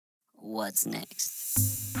what's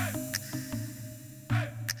next.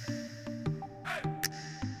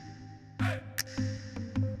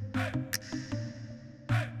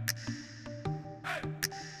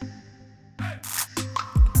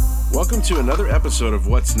 Welcome to another episode of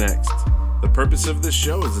What's Next. The purpose of this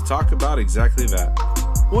show is to talk about exactly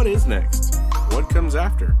that. What is next? What comes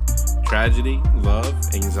after? Tragedy, love,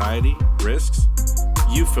 anxiety, risks?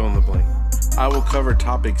 You fill in the blank. I will cover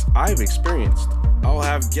topics I've experienced. I'll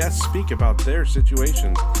have guests speak about their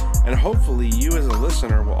situations. And hopefully you as a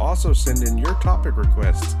listener will also send in your topic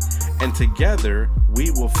requests. And together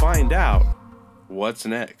we will find out what's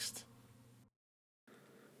next.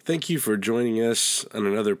 Thank you for joining us on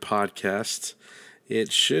another podcast.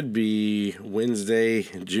 It should be Wednesday,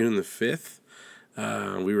 June the 5th.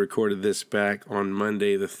 We recorded this back on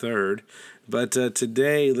Monday the 3rd. But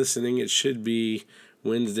today, listening, it should be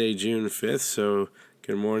Wednesday, June 5th. So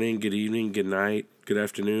good morning, good evening, good night, good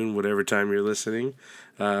afternoon, whatever time you're listening.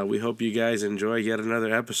 We hope you guys enjoy yet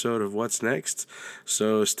another episode of What's Next.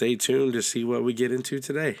 So stay tuned to see what we get into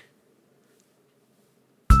today.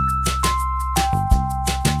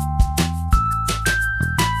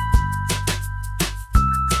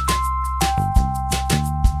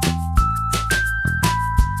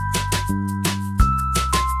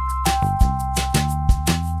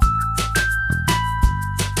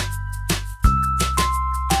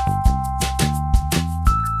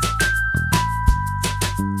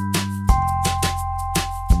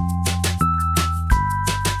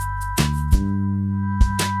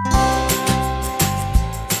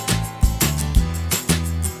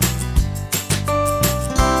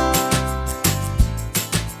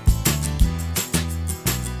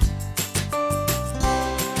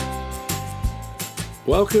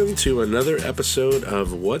 Welcome to another episode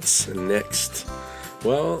of What's Next.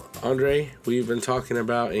 Well, Andre, we've been talking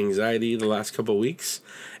about anxiety the last couple of weeks,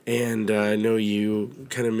 and I know you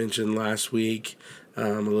kind of mentioned last week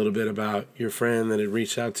a little bit about your friend that had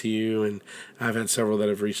reached out to you, and I've had several that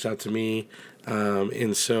have reached out to me,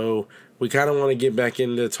 and so we kind of want to get back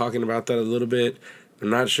into talking about that a little bit. I'm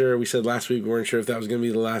not sure. We said last week we weren't sure if that was going to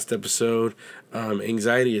be the last episode.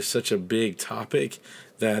 Anxiety is such a big topic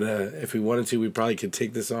that if we wanted to, we probably could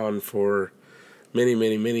take this on for many,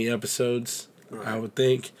 many, many episodes, right. I would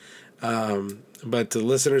think. But to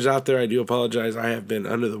listeners out there, I do apologize. I have been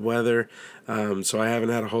under the weather, so I haven't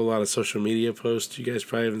had a whole lot of social media posts. You guys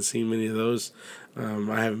probably haven't seen many of those.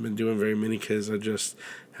 I haven't been doing very many because I just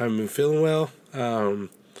haven't been feeling well.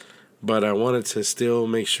 But I wanted to still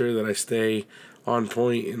make sure that I stay on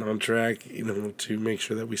point and on track, to make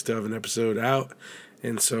sure that we still have an episode out.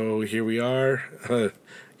 And so here we are, going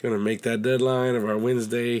to make that deadline of our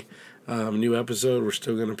Wednesday new episode. We're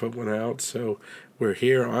still going to put one out. So we're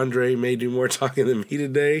here. Andre may do more talking than me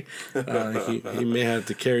today. He may have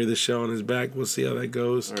to carry the show on his back. We'll see how that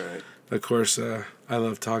goes. All right. Of course, I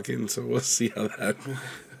love talking, so we'll see how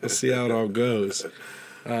it all goes.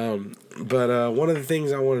 But one of the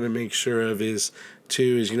things I wanted to make sure of is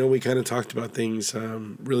we kind of talked about things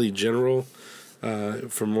really general,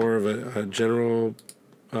 from more of a general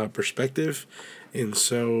perspective. And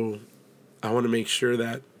so I want to make sure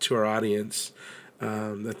that to our audience,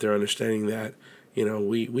 that they're understanding that,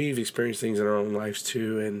 we've experienced things in our own lives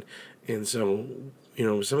too. And so,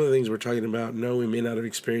 some of the things we're talking about, no, we may not have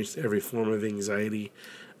experienced every form of anxiety,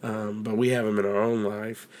 but we have them in our own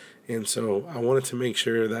life. And so I wanted to make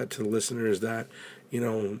sure that to the listeners that,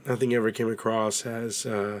 nothing ever came across as,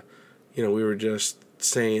 we were just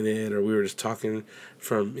saying it, or we were just talking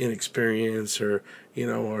from inexperience, or,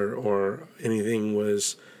 or anything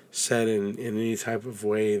was said in any type of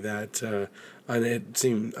way that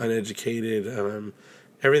seemed uneducated.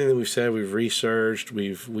 Everything that we've said, we've researched,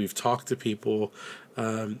 we've talked to people,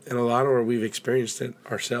 and a lot of where we've experienced it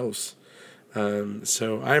ourselves.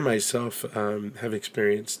 So I myself have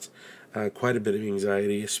experienced quite a bit of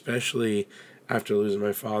anxiety, especially after losing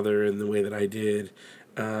my father in the way that I did.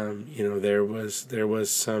 There was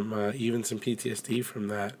some even some PTSD from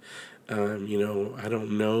that. I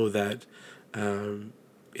don't know that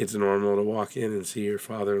it's normal to walk in and see your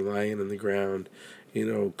father lying on the ground,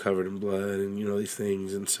 covered in blood and, these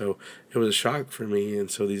things. And so it was a shock for me. And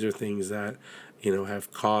so these are things that,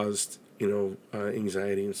 have caused,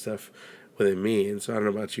 anxiety and stuff within me. And so I don't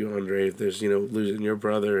know about you, Andre, if there's, losing your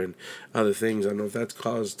brother and other things. I don't know if that's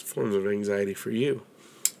caused forms of anxiety for you.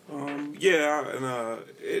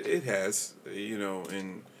 It has,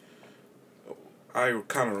 and I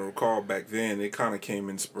kind of recall back then it kind of came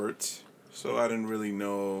in spurts. So I didn't really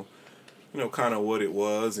know, kind of what it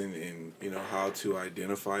was and how to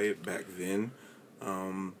identify it back then.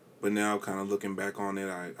 But now, kind of looking back on it,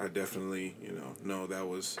 I definitely, know that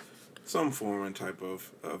was some form and type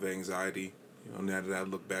of anxiety, now that I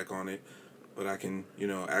look back on it. But I can,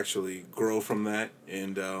 actually grow from that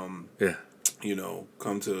and, Yeah.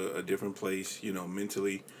 Come to a different place,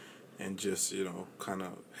 mentally and just, kind of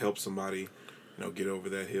help somebody, get over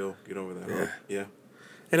that hill, get over that hump. Yeah.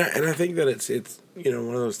 And I think that it's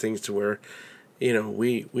one of those things to where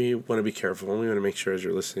we want to be careful and we want to make sure as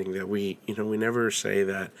you're listening that we never say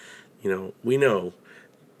that we know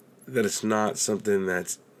that it's not something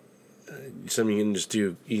that's something you can just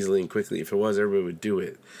do easily and quickly. If it was, everybody would do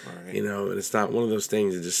it. Right. And it's not one of those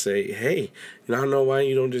things to just say, hey, I don't know why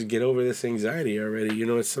you don't just get over this anxiety already.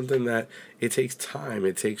 It's something that it takes time,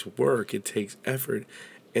 it takes work, it takes effort.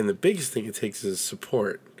 And the biggest thing it takes is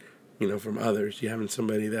support, from others. You having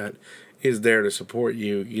somebody that is there to support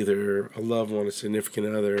you, either a loved one, a significant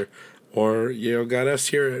other, or got us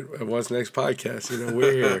here at What's Next podcast.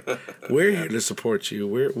 We're here, we're here to support you.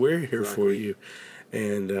 We're here for you.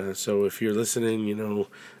 And so if you're listening, you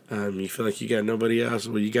feel like you got nobody else,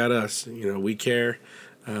 well, you got us. We care.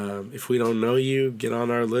 If we don't know you, get on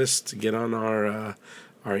our list, get on our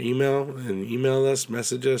email and email us,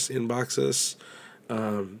 message us, inbox us.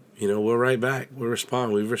 We'll write back. We'll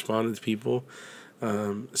respond. We've responded to people.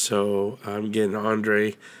 So I'm getting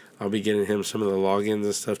Andre. I'll be getting him some of the logins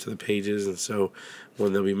and stuff to the pages. And so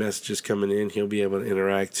when there'll be messages coming in, he'll be able to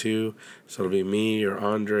interact too. So it'll be me or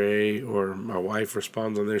Andre or my wife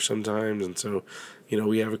responds on there sometimes. And so,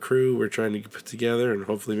 we have a crew we're trying to put together. And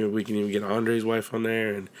hopefully maybe we can even get Andre's wife on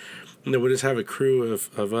there. And, we'll just have a crew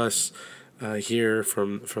of us here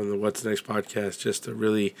from the What's Next podcast just to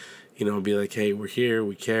really, be like, hey, we're here,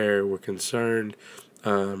 we care, we're concerned.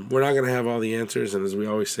 We're not going to have all the answers. And as we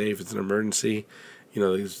always say, if it's an emergency,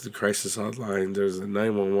 there's the crisis hotline, there's the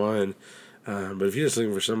 911. But if you're just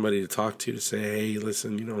looking for somebody to talk to say, hey,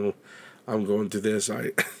 listen, I'm going through this.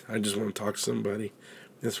 I just want to talk to somebody.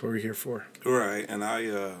 That's what we're here for. Right. And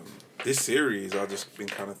this series, I've just been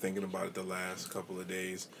kind of thinking about it the last couple of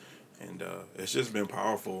days. And it's just been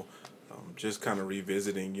powerful. Just kind of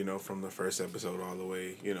revisiting, from the first episode all the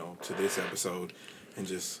way, to this episode. And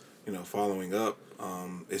just, following up.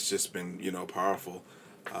 It's just been, powerful.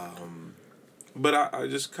 But I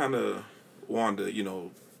just kind of wanted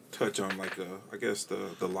to, touch on I guess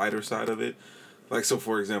the lighter side of it. Like, so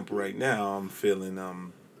for example, right now I'm feeling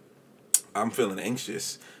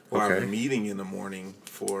anxious. Well, I have a meeting in the morning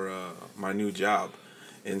for my new job,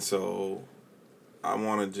 and so I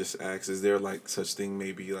want to just ask: is there such thing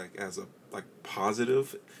maybe as a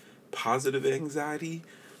positive anxiety,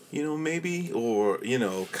 maybe, or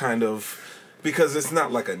kind of. Because it's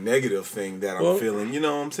not a negative thing that I'm feeling, you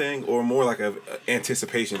know what I'm saying? Or more like a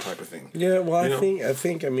anticipation type of thing. Yeah, well, I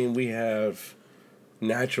think, we have,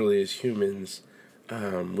 naturally as humans,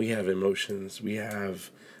 we have emotions. We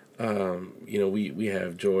have, we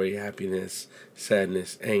have joy, happiness,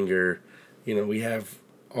 sadness, anger. We have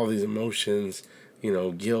all these emotions,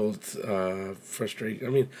 guilt,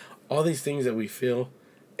 frustration. All these things that we feel.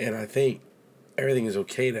 And I think everything is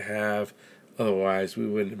okay to have. Otherwise, we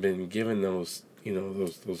wouldn't have been given those,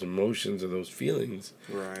 those emotions or those feelings.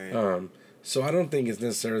 Right. So I don't think it's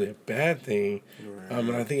necessarily a bad thing. Right.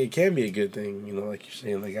 And I think it can be a good thing. Like you're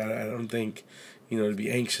saying, I don't think, to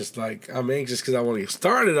be anxious. I'm anxious because I want to get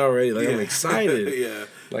started already. I'm excited. Yeah.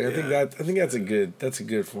 I think that's a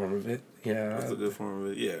good form of it. Yeah. That's a good form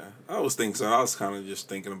of it. Yeah. I was thinking so. I was kind of just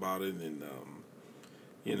thinking about it and,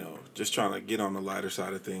 just trying to get on the lighter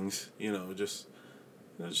side of things.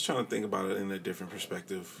 Just trying to think about it in a different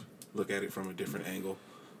perspective, look at it from a different angle.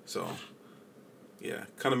 So, yeah,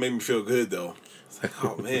 kind of made me feel good, though. It's like,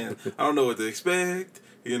 oh, man, I don't know what to expect,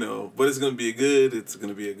 but it's going to be it's going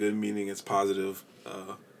to be a good meeting. It's positive,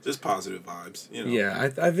 just positive vibes, Yeah,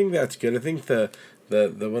 I think that's good. I think the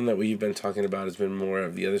one that we've been talking about has been more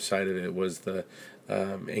of the other side of it was the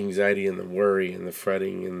anxiety and the worry and the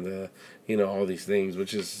fretting and the, all these things,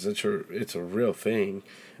 which is it's a real thing.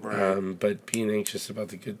 Right. But being anxious about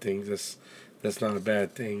the good things, that's not a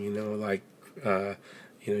bad thing. You're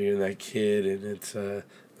that kid and it's the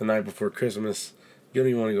night before Christmas. You don't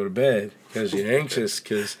even want to go to bed because you're anxious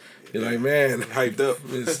because you're like, man, hyped up.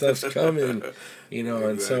 This stuff's coming, Exactly.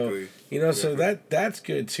 And so, so that's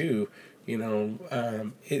good too.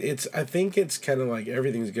 It's I think it's kind of like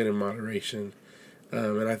everything's good in moderation.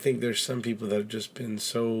 And I think there's some people that have just been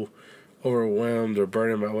so overwhelmed or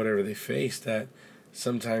burdened by whatever they face that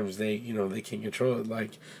sometimes they can't control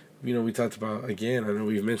it. We talked about, again, I know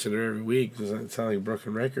we've mentioned it every week, it doesn't sound like a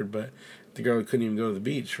broken record, but the girl couldn't even go to the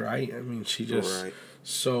beach, right? She just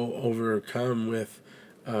so overcome with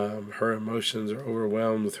her emotions are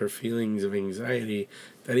overwhelmed with her feelings of anxiety,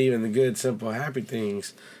 that even the good, simple, happy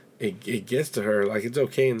things, it gets to her. Like, it's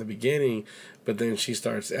okay in the beginning, but then she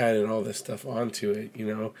starts adding all this stuff onto it,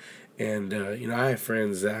 And, I have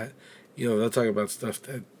friends that, they'll talk about stuff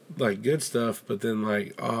that, like, good stuff, but then,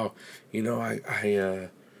 like, oh,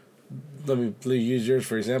 let me use yours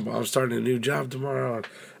for example. I'm starting a new job tomorrow.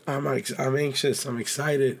 I'm anxious. I'm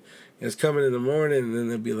excited. It's coming in the morning, and then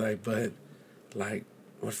they'll be like, but, like,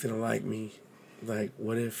 what if they don't like me? Like,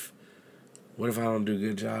 what if I don't do a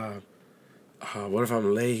good job? What if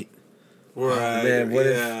I'm late? Right. Man, what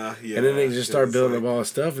if? Yeah. And then they just start building like, up all this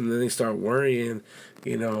stuff, and then they start worrying,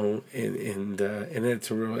 and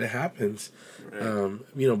it happens.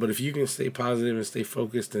 right. But if you can stay positive and stay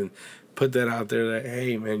focused and put that out there that,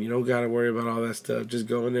 hey, man, you don't got to worry about all that stuff. Just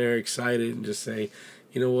go in there excited and just say,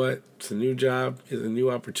 you know what? It's a new job. It's a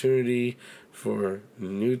new opportunity for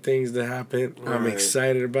new things to happen. I'm Right.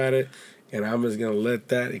 excited about it. And I'm just gonna let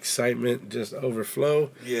that excitement just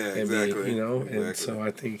overflow. Yeah, And exactly. and so I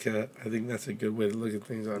think that's a good way to look at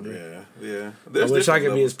things, Andre. Yeah. I wish I could be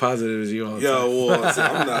levels. as positive as you all the Yeah, time. well, see,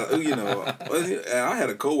 I'm not, and I had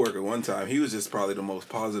a coworker one time. He was just probably the most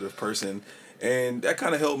positive person. And that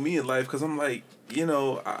kind of helped me in life because I'm like,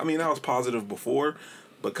 I mean, I was positive before,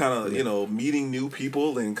 but kind of, meeting new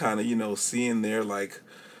people and kind of, seeing their, like,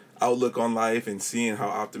 outlook on life and seeing how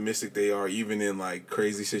optimistic they are, even in, like,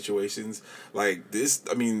 crazy situations. Like, this,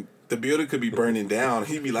 I mean, the building could be burning down.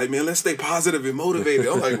 He'd be like, man, let's stay positive and motivated.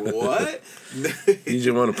 I'm like, what? You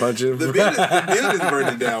just want to punch him? The building's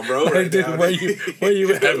burning down, bro. Like, Right dude, now. where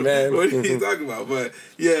you at, man? What are you talking about? But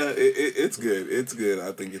yeah, it's good. It's good.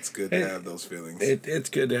 I think it's good to have those feelings. It's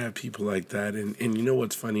good to have people like that, and you know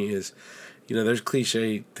what's funny is, there's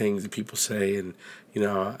cliche things that people say, and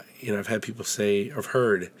I've had people say, I've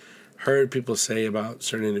heard people say about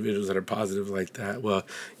certain individuals that are positive like that. Well,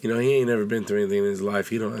 he ain't never been through anything in his life.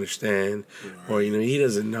 He don't understand, Right. or he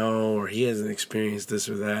doesn't know, or he hasn't experienced this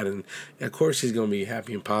or that. And of course, he's gonna be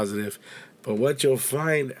happy and positive. But what you'll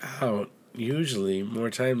find out, usually more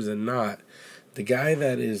times than not, the guy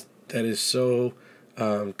that is so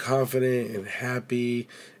confident and happy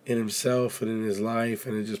in himself and in his life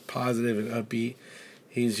and is just positive and upbeat,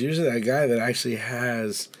 he's usually that guy that actually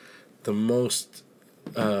has the most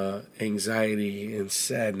anxiety and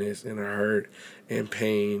sadness and hurt and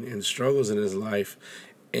pain and struggles in his life.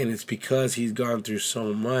 And it's because he's gone through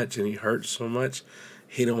so much and he hurt so much,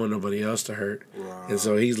 he don't want nobody else to hurt. Wow. And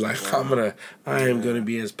so he's like, Wow. I am gonna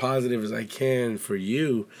be as positive as I can for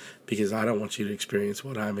you, because I don't want you to experience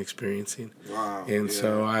what I'm experiencing. Wow. And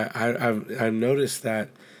so I've noticed that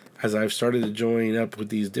as I've started to join up with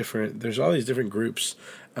there's all these different groups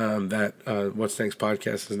that What's Next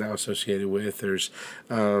podcast is now associated with. There's,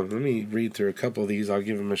 let me read through a couple of these. I'll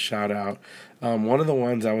give them a shout out. One of the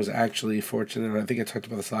ones I was actually fortunate, and I think I talked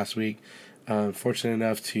about this last week, fortunate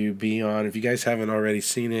enough to be on. If you guys haven't already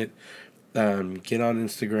seen it, get on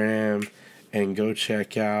Instagram and go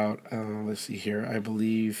check out, let's see here, I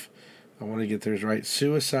believe, I want to get theirs right,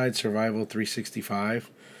 Suicide Survival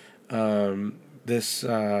 365. This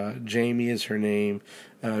Jamie is her name.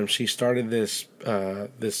 She started this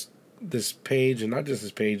page, and not just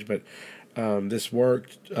this page, but this work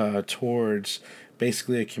towards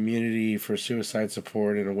basically a community for suicide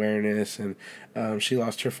support and awareness. And she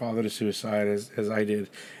lost her father to suicide, as I did,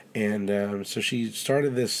 and so she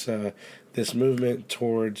started this movement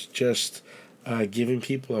towards just giving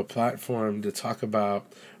people a platform to talk about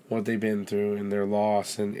what they've been through and their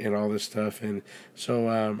loss and all this stuff. And so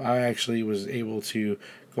I actually was able to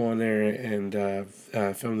go on there and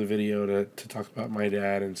film the video to talk about my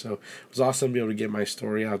dad. And so it was awesome to be able to get my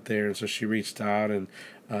story out there. And so she reached out, and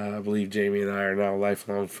I believe Jamie and I are now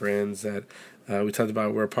lifelong friends that we talked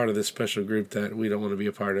about. We're a part of this special group that we don't want to be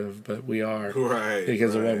a part of, but we are. Right.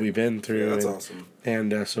 Because of what we've been through. Yeah, that's awesome.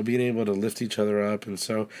 And so being able to lift each other up. And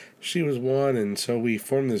so she was one, and so we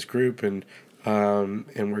formed this group, and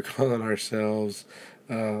we're calling ourselves,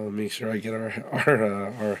 make sure I get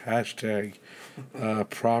our hashtag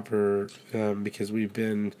proper, because we've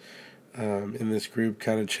been in this group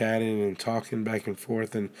kind of chatting and talking back and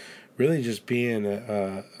forth, and really just being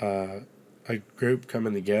a group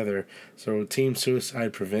coming together. So Team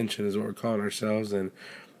Suicide Prevention is what we're calling ourselves, and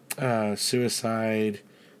suicide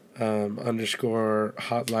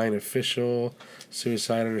 _hotline official,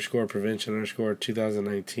 suicide _prevention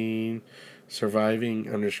 _2019, surviving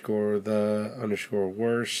 _the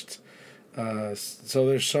 _worst. So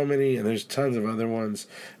there's so many, and there's tons of other ones,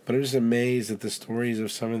 but I'm just amazed at the stories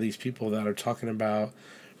of some of these people that are talking about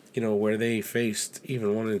where they faced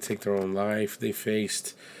even wanting to take their own life. They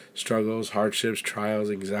faced struggles, hardships, trials,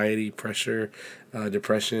 anxiety, pressure,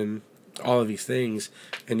 depression, all of these things.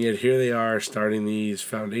 And yet here they are starting these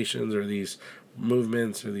foundations or these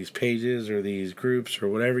movements or these pages or these groups or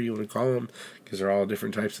whatever you want to call them, because they're all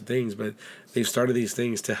different types of things. But they've started these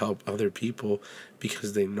things to help other people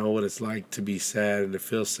because they know what it's like to be sad and to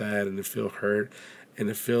feel hurt and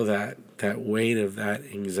to feel that weight of that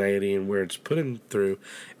anxiety and where it's put them through.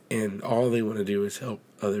 And all they want to do is help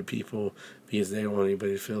other people because they don't want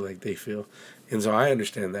anybody to feel like they feel. And so I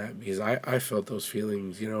understand that because I felt those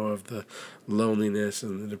feelings, of the loneliness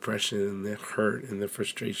and the depression and the hurt and the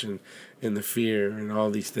frustration and the fear and all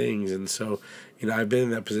these things. And so, I've been in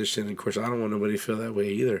that position. And of course, I don't want nobody to feel that way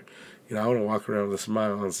either. I want to walk around with a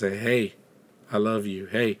smile and say, hey, I love you.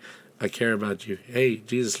 Hey, I care about you. Hey,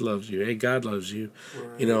 Jesus loves you. Hey, God loves you.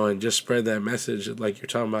 Right. And just spread that message like you're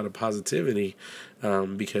talking about, a positivity,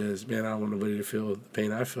 because, man, I don't want nobody to feel the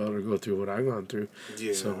pain I felt or go through what I've gone through.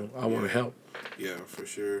 Yeah. So I want to help. Yeah, for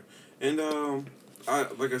sure. And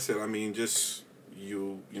like I said, I mean, just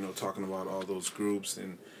talking about all those groups,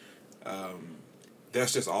 and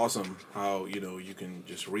that's just awesome how you can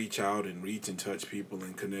just reach out and reach and touch people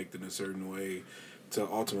and connect in a certain way to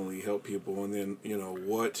ultimately help people. And then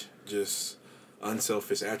what just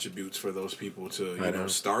unselfish attributes for those people to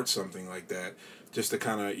start something like that, just to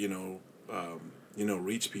kind of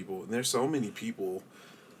reach people. And there's so many people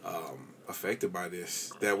affected by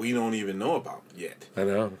this that we don't even know about yet. I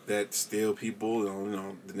know. That still people,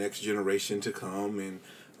 the next generation to come. And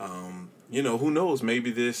who knows,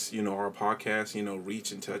 maybe this, our podcast,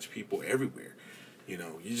 reach and touch people everywhere.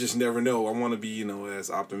 You just never know. I want to be, as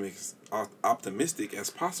optimistic as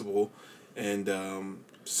possible, and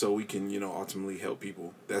so we can, ultimately help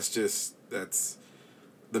people. That's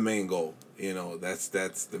the main goal. That's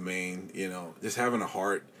the main, just having a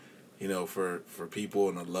heart, for people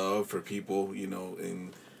and a love for people,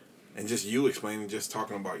 and just you explaining, just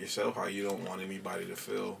talking about yourself, how you don't want anybody to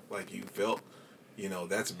feel like you felt,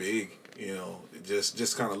 that's big.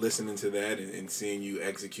 Just kind of listening to that and seeing you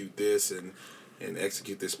execute this and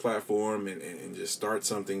execute this platform and just start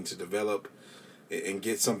something to develop and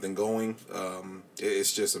get something going.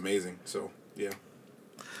 It's just amazing. So, yeah.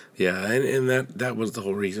 Yeah, and that was the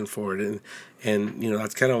whole reason for it. And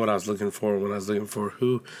that's kind of what I was looking for when I was looking for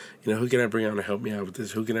who can I bring on to help me out with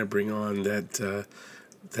this? Who can I bring on that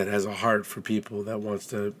has a heart for people, that wants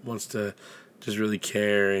to just really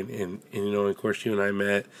care and of course you and I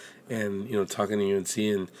met, and talking to you and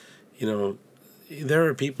seeing, there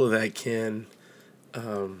are people that can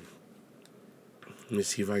let me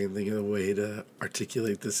see if I can think of a way to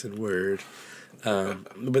articulate this in word.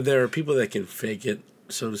 But there are people that can fake it,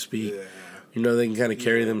 so to speak. Yeah. They can kind of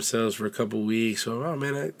carry themselves for a couple weeks. So, oh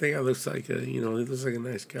man, I think I looks like he looks like a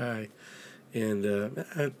nice guy, and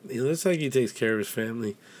he looks like he takes care of his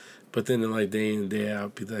family. But then, like day in and day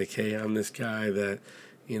out, be like, hey, I'm this guy that,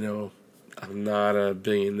 I'm not a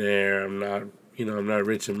billionaire. I'm not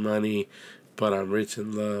rich in money, but I'm rich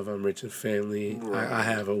in love. I'm rich in family. Right. I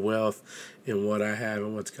have a wealth in what I have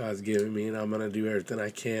and what God's given me, and I'm gonna do everything I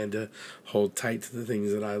can to hold tight to the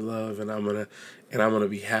things that I love, and I'm gonna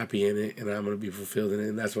be happy in it, and I'm gonna be fulfilled in it,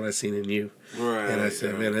 and that's what I seen in you. Right. And I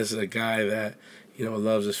said, man, this is a guy that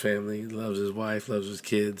loves his family, loves his wife, loves his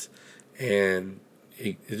kids, and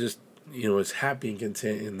it just is happy and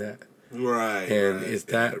content in that. Right. And right. it's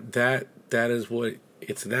that is what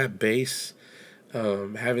it's, that base.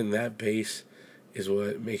 Having that base is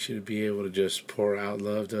what makes you to be able to just pour out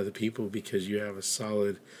love to other people, because you have a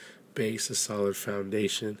solid base, a solid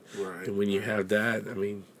foundation. Right. And when you have that, I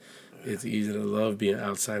mean, it's easy to love being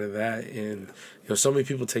outside of that. And so many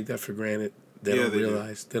people take that for granted. They don't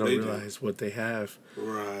realize what they have.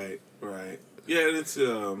 Right. Right. Yeah, and it's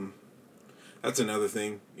that's another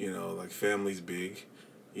thing. Like family's big,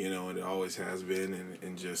 and it always has been,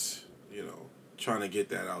 and just trying to get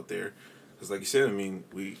that out there. Because like you said, I mean,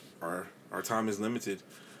 our time is limited,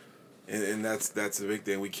 and that's the big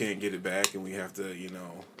thing. We can't get it back, and we have to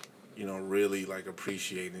really like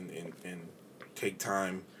appreciate and take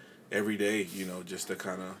time every day, just to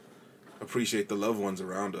kind of appreciate the loved ones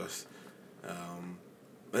around us.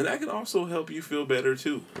 And that can also help you feel better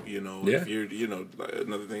too. If you're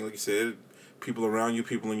another thing, like you said, people around you,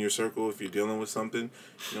 people in your circle, if you're dealing with something,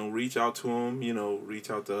 reach out to them. Reach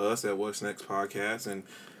out to us at What's Next Podcast, and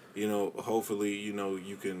hopefully,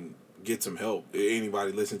 you can get some help.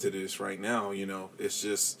 Anybody listen to this right now, it's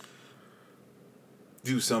just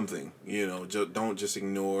do something, don't just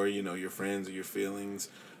ignore, your friends or your feelings.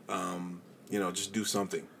 Just do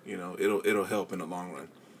something, it'll help in the long run.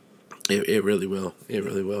 It really will. It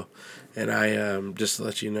really will. And I just to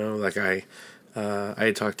let you know, like I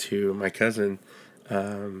had talked to my cousin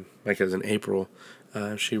April.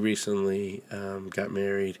 She recently got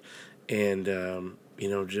married, and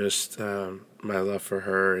just my love for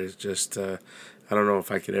her is just. I don't know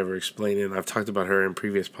if I could ever explain it. I've talked about her in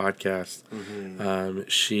previous podcasts.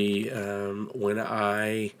 She when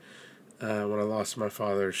I lost my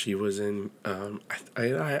father, she was in.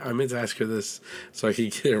 I meant to ask her this so I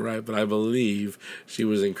could get it right, but I believe she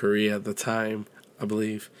was in Korea at the time. I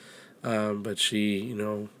believe, but she,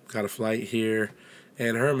 got a flight here,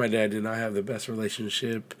 and her and my dad did not have the best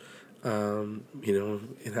relationship. And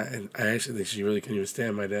I actually think she really couldn't even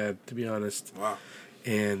stand my dad, to be honest. Wow.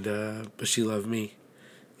 And but she loved me,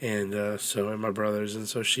 and and my brothers, and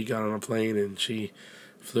so she got on a plane and she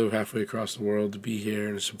flew halfway across the world to be here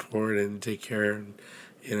and support and take care,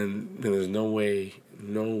 and there's no way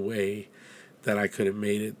that I could have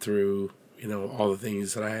made it through all the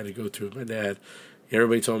things that I had to go through with my dad.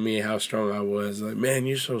 Everybody told me how strong I was. Like, man,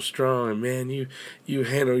 you're so strong, and man, you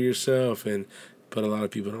handle yourself. And but a lot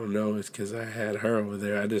of people don't know it's because I had her over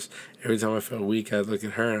there. I just every time I felt weak, I'd look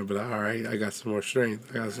at her and be like, all right, I got some more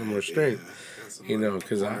strength. I got some more strength.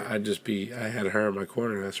 Because I had her in my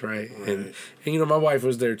corner. That's right. And my wife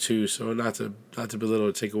was there too. So not to belittle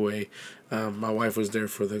or take away, my wife was there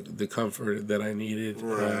for the comfort that I needed.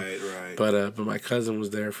 Right. But my cousin was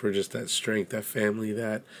there for just that strength, that family,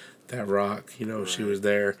 that rock. She was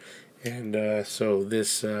there, and so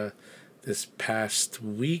this past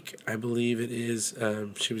week, I believe it is,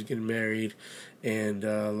 she was getting married, and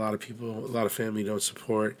a lot of family don't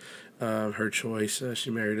support her choice. She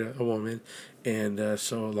married a woman, and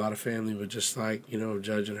so a lot of family were just like,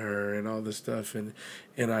 judging her and all this stuff. And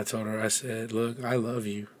I told her, I said, look, I love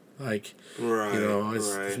you. Like,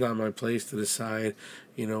 it's not my place to decide,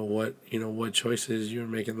 what choices you're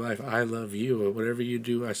making in life. I love you. Whatever you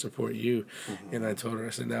do, I support you. Mm-hmm. And I told her,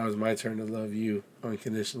 I said, now it's my turn to love you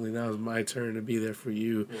unconditionally. Now it's my turn to be there for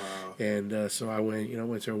you. Wow. And so I went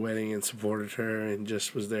to her wedding and supported her and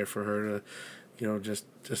just was there for her to,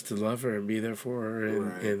 just to love her and be there for her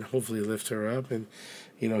and hopefully lift her up. And,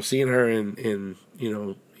 seeing her in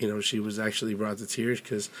she was actually brought to tears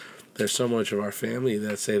because there's so much of our family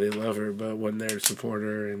that say they love her but wasn't there to support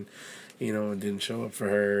her and didn't show up for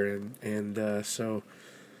her and so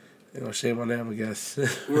shame on them, I guess.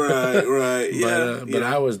 right yeah but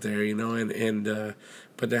I was there, and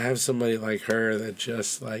but to have somebody like her that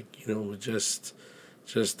just like just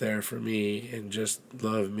there for me and just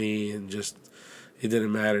love me and just it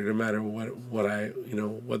didn't matter no matter what I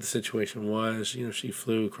what the situation was. She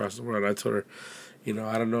flew across the world. I told her,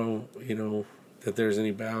 I don't know that there's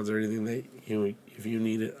any bounds or anything that if you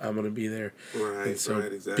need it, I'm gonna be there. Right. And so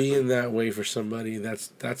exactly. being that way for somebody,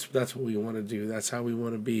 that's what we want to do. That's how we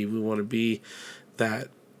want to be. We want to be that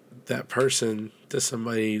person to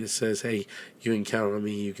somebody that says, hey, you can count on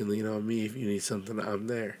me. You can lean on me if you need something. I'm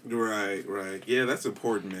there. Right. Yeah, that's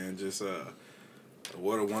important, man. Just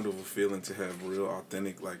what a wonderful feeling to have real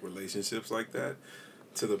authentic like relationships like that.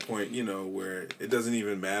 To the point, where it doesn't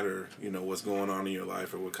even matter, what's going on in your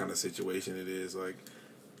life or what kind of situation it is. Like,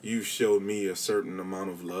 you've showed me a certain amount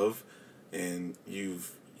of love, and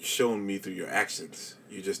you've shown me through your actions.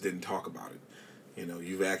 You just didn't talk about it.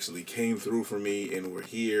 You've actually came through for me, and we're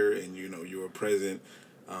here, and you were present.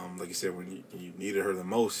 Like you said, when you needed her the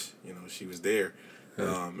most, she was there.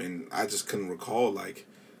 And I just couldn't recall like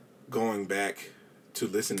going back to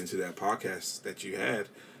listening to that podcast that you had.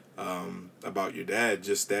 About your dad,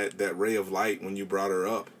 just that ray of light when you brought her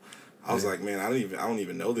up. I was like, man, I don't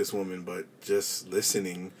even know this woman, but just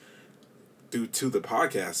listening to the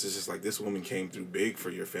podcast, it's just like this woman came through big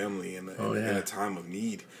for your family in a time of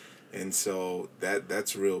need. And so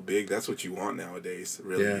that's real big. That's what you want nowadays.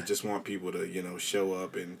 Really, you just want people to show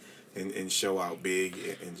up and show out big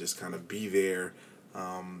and just kind of be there.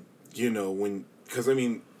 Because I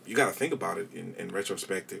mean, you got to think about it in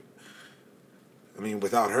retrospective. I mean,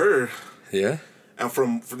 without her, and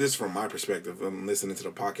from my perspective, I'm listening to the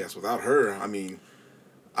podcast. Without her, I mean,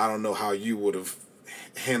 I don't know how you would have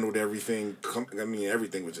handled everything.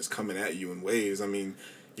 Everything was just coming at you in waves. I mean,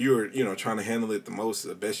 you were trying to handle it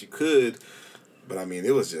the best you could, but I mean,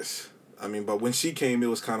 it was just. I mean, but when she came, it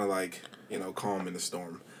was kind of like calm in the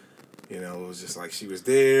storm. It was just like she was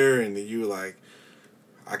there, and then you were like,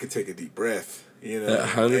 I could take a deep breath.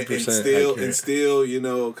 100%. And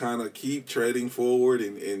still, kind of keep treading forward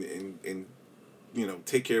and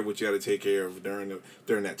take care of what you got to take care of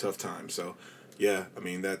during that tough time. So, yeah, I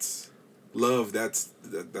mean that's love. That's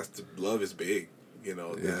love is big.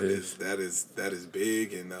 That is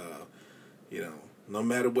big, and no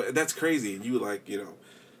matter what, that's crazy. And you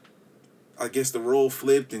I guess the role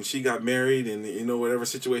flipped and she got married and, you know, whatever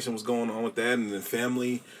situation was going on with that, and the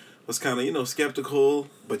family was kind of, you know, skeptical,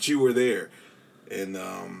 but you were there. And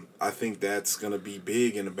I think that's going to be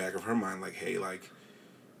big in the back of her mind, like, hey, like,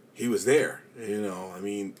 he was there, you know. I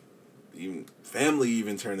mean, even family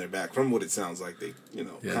even turned their back from what it sounds like. They, you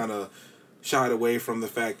know, kind of shied away from the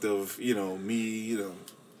fact of, you know, me, you know,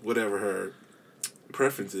 whatever her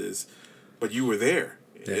preference is, but you were there.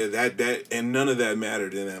 Yeah. That and none of that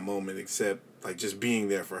mattered in that moment except like just being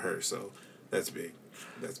there for her. So that's big.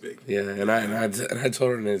 That's big. Yeah, and I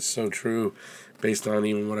told her, and it's so true, based on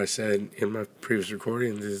even what I said in my previous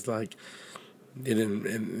recordings. Is like, it didn't.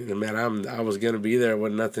 And man, I was gonna be there.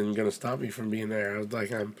 Wasn't nothing gonna stop me from being there. I was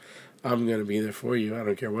like, I'm gonna be there for you. I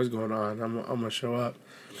don't care what's going on. I'm gonna show up.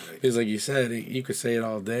 Right. Because like you said, you could say it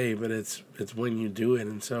all day, but it's when you do it.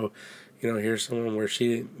 And so, you know, here's someone where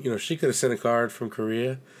she could have sent a card from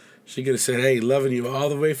Korea. She could have said, hey, loving you all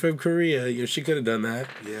the way from Korea. You know, she could have done that.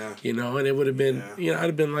 Yeah. You know, and it would have been, you know, I'd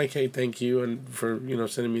have been like, hey, thank you and for, you know,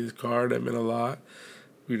 sending me this card. That meant a lot.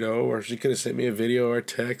 You know, or she could have sent me a video or a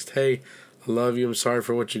text. Hey, I love you. I'm sorry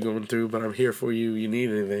for what you're going through, but I'm here for you. You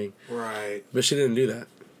need anything. Right. But she didn't do that.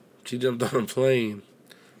 She jumped on a plane,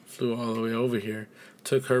 flew all the way over here,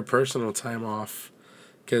 took her personal time off.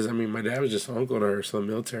 Because, I mean, my dad was just an uncle to her, so the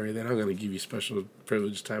military, they're not going to give you special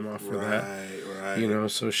privileged time off for that. Right. You know,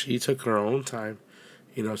 so she took her own time.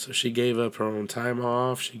 You know, so she gave up her own time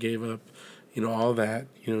off. She gave up, you know, all that,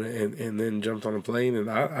 you know, and then jumped on a plane. And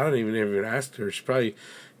I don't even ask her. She probably,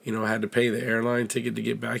 you know, had to pay the airline ticket to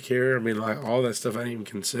get back here. I mean, like, all that stuff I didn't even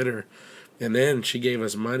consider. And then she gave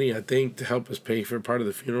us money, I think, to help us pay for part of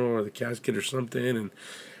the funeral or the casket or something. And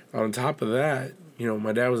on top of that, you know,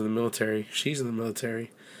 my dad was in the military. She's in the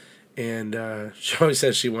military. And she always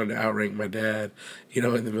said she wanted to outrank my dad, you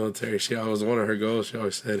know, in the military. She always, one of her goals, she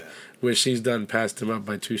always said, which she's done, passed him up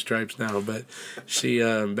by 2 stripes now. But she,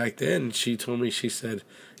 back then, she told me, she said,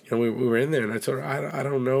 you know, we were in there. And I told her, I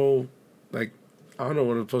don't know, like, I don't know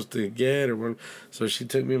what I'm supposed to get or what. So she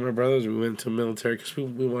took me and my brothers. We went to military because we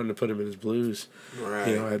wanted to put him in his blues, right.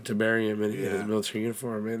 You know, to bury him in his military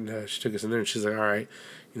uniform. And she took us in there and she's like, all right,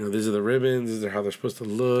 you know, these are the ribbons. These are how they're supposed to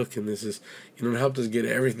look. And this is, you know, it helped us get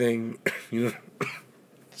everything, you know.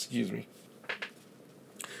 Excuse me.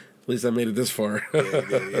 At least I made it this far.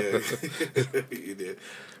 Yeah. You did.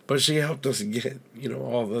 But she helped us get, you know,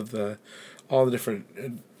 all the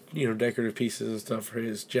different, you know, decorative pieces and stuff for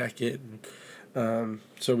his jacket and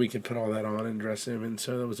so we could put all that on and dress him, and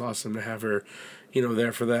so that was awesome to have her, you know,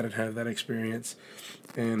 there for that and have that experience.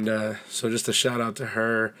 And so just a shout out to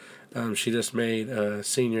her. She just made a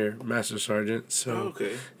senior master sergeant. So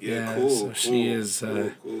okay, cool. So she is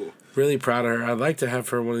cool. Really proud of her. I'd like to have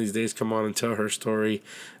her one of these days come on and tell her story.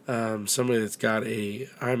 Somebody that's got a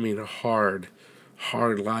hard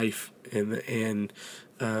life, and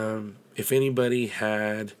if anybody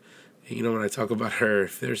had. You know, when I talk about her,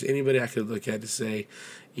 if there's anybody I could look at to say,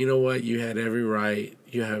 you know what, you have every right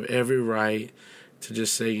to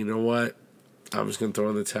just say, you know what, I'm just going to throw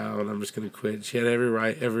in the towel and I'm just going to quit. She had every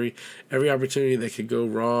right, every opportunity that could go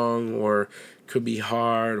wrong or could be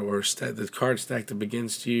hard or the card stacked up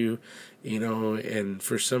against you, you know, and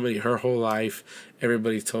for somebody, her whole life,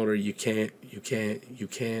 everybody told her, you can't.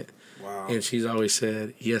 Wow. And she's always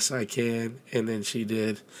said, yes, I can. And then she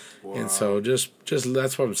did. Wow. And so just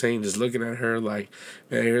that's what I'm saying. Just looking at her like,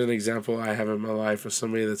 man, here's an example I have in my life of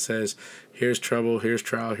somebody that says, here's trouble, here's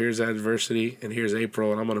trial, here's adversity, and here's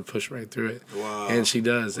April, and I'm going to push right through it. Wow. And she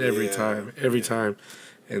does every time.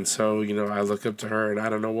 And so, you know, I look up to her, and I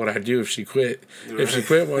don't know what I'd do if she quit. Right. If she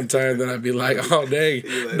quit one time, then I'd be like, oh, dang,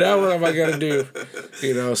 like, now what am I going to do?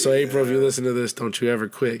 You know, so April, if you listen to this, don't you ever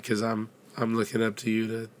quit, because I'm looking up to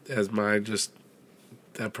you as my just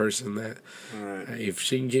that person that if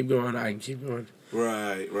she can keep going, I can keep going.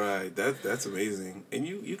 Right. That's amazing. And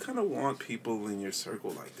you kind of want people in your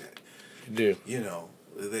circle like that. You do. You know,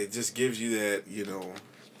 they just gives you that, you know,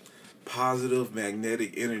 positive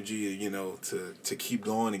magnetic energy, you know, to keep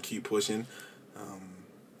going and keep pushing.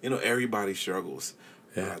 You know, everybody struggles.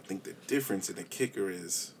 Yeah. But I think the difference in the kicker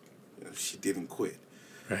is, you know, she didn't quit.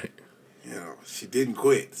 Right. You know, she didn't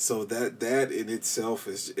quit. So that in itself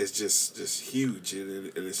is just huge.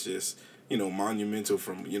 And it's just, you know, monumental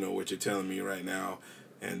from, you know, what you're telling me right now.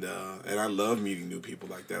 And I love meeting new people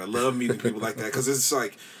like that. I love meeting people like that because it's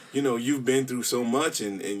like, you know, you've been through so much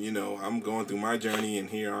and, you know, I'm going through my journey and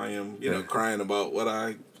here I am, you know, crying about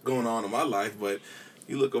going on in my life. But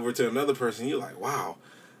you look over to another person, you're like, wow,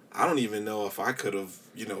 I don't even know if I could have,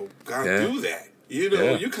 you know, gone through that. You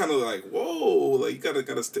know, you kind of like, whoa, like you gotta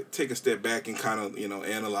take a step back and kind of, you know,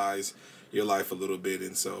 analyze your life a little bit.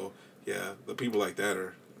 And so, yeah, the people like that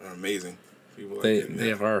are amazing. People are They getting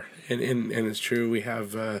they that. are, and it's true. We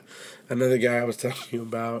have another guy I was telling you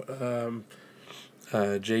about,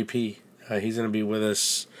 JP. He's going to be with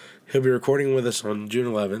us. He'll be recording with us on June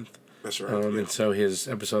 11th. That's right. Yeah. And so his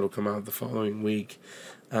episode will come out the following week.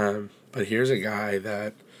 But here's a guy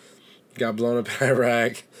that got blown up in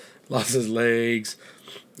Iraq, lost his legs,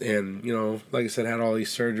 and, like I said, had all these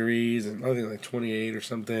surgeries, and I think like 28 or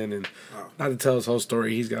something. And Wow. not to tell his whole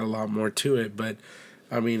story, he's got a lot more to it. But,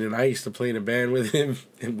 and I used to play in a band with him,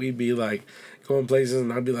 and we'd be like going places,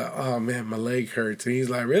 and I'd be like, oh man, my leg hurts. And he's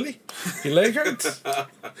like, really? Your leg hurts?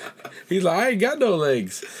 He's like, I ain't got no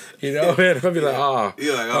legs. And I'd be like, oh.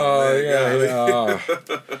 You're like, oh, man,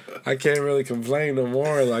 yeah. I can't really complain no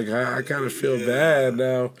more. Like, I kind of feel bad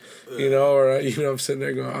now, or, I'm sitting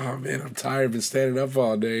there going, oh, man, I'm tired, been standing up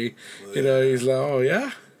all day. He's like, oh,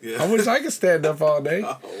 yeah? Yeah. I wish I could stand up all day.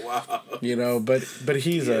 Oh, wow. But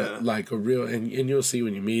he's a real, and you'll see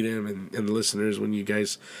when you meet him and the listeners, when you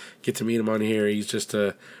guys get to meet him on here, he's just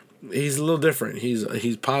he's a little different.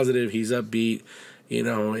 He's positive, he's upbeat, and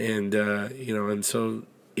so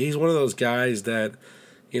he's one of those guys that,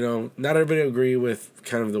 not everybody agree with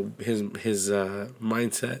kind of his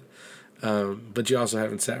mindset. But you also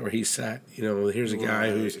haven't sat where he sat. Here's a guy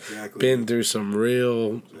who's been through some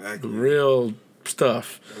real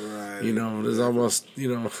stuff. Right. There's almost,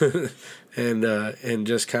 and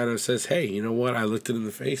just kind of says, hey, you know what? I looked it in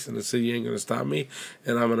the face and I said, you ain't gonna stop me,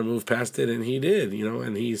 and I'm gonna move past it, and he did.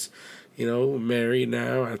 And he's, married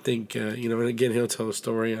now. I think, and again, he'll tell a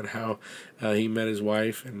story on how he met his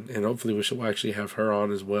wife, and hopefully we'll actually have her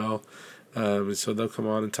on as well. And so they'll come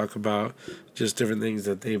on and talk about just different things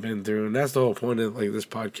that they've been through, and that's the whole point of this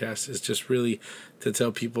podcast, is just really to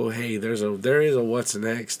tell people, hey, there is a what's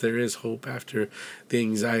next. There is hope after the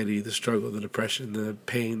anxiety, the struggle, the depression, the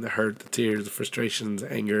pain, the hurt, the tears, the frustrations, the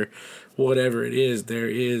anger, whatever it is. There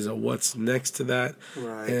is a what's next to that,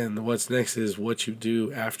 Right. And the what's next is what you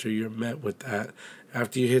do after you're met with that.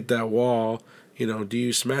 After you hit that wall, do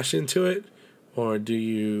you smash into it, or do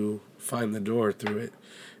you find the door through it?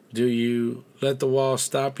 Do you let the wall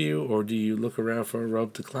stop you, or do you look around for a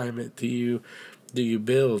rope to climb it? Do you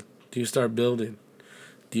build? Do you start building?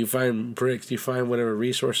 Do you find bricks? Do you find whatever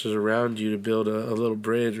resources around you to build a little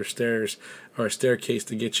bridge or stairs or a staircase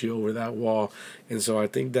to get you over that wall? And so I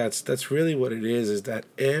think that's really what it is that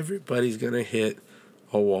everybody's going to hit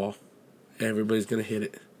a wall. Everybody's going to hit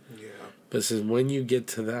it. Yeah. But it says, when you get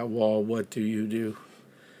to that wall, what do you do?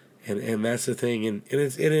 And that's the thing. And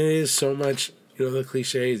it is so much... the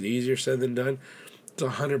cliche is easier said than done. It's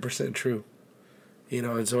 100% true.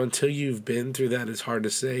 And so until you've been through that, it's hard to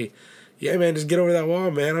say, yeah, man, just get over that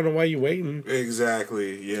wall, man. I don't know why you're waiting.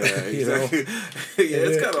 Exactly. Yeah, exactly.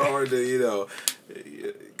 It's kind of hard to,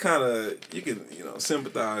 you can,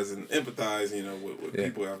 sympathize and empathize, with what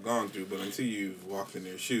people have gone through. But until you've walked in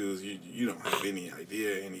their shoes, you don't have any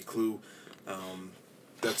idea, any clue.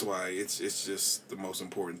 That's why it's just the most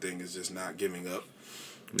important thing is just not giving up.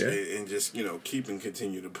 Yeah. And just,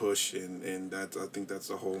 continue to push. And that's, I think that's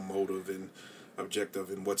the whole motive and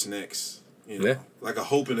objective and what's next. Like a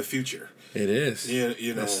hope in the future. It is.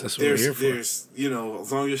 That's what we're here for. There's,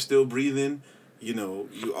 as long as you're still breathing,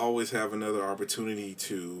 you always have another opportunity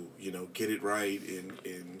to, get it right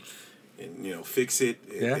and fix it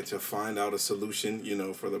and to find out a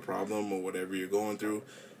solution, for the problem or whatever you're going through.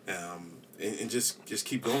 And just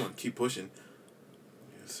keep going, keep pushing.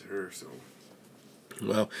 Yes, sir. So.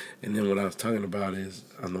 Well, and then what I was talking about is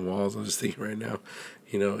on the walls, I'm just thinking right now,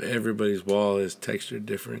 everybody's wall is textured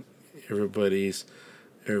different. Everybody's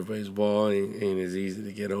wall ain't as easy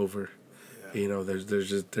to get over. Yeah.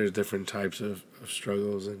 There's different types of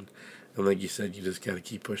struggles, and like you said, you just got to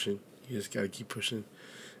keep pushing.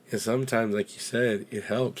 And sometimes, like you said, it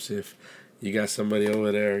helps if you got somebody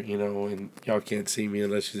over there, and y'all can't see me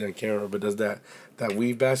unless she's on camera, but does that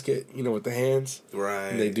weave basket, with the hands. Right.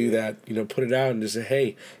 And they do that, put it out and just say,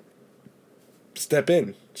 hey, step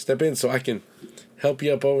in so I can help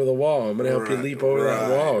you up over the wall. I'm going to help you leap over that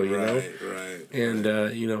wall, Right.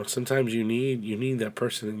 And, sometimes you need that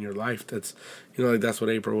person in your life that's, that's what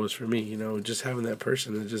April was for me, just having that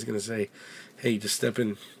person that's just going to say, hey, just step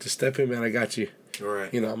in, man, I got you.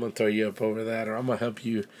 Right. I'm going to throw you up over that, or I'm going to help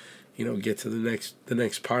you, get to the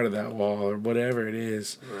next part of that wall or whatever it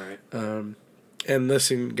is. Right. And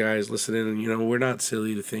listen, guys, listen in, and, we're not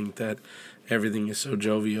silly to think that everything is so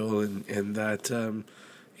jovial and that,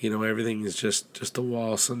 everything is just a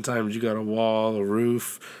wall. Sometimes you got a wall, a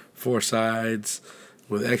roof, 4 sides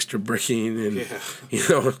with extra bricking, and,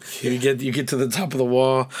 you get to the top of the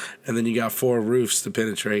wall, and then you got 4 roofs to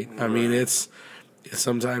penetrate. I mean, it's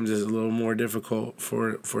sometimes it's a little more difficult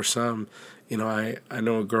for some, I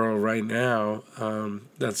know a girl right now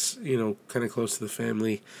that's, kind of close to the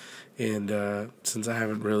family. And since I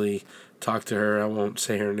haven't really talked to her, I won't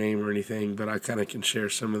say her name or anything, but I kind of can share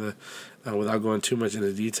some of the, without going too much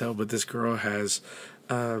into detail. But this girl has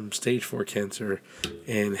stage 4 cancer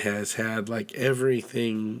and has had like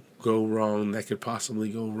everything go wrong that could possibly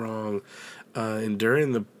go wrong. And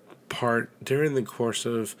during the course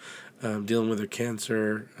of dealing with her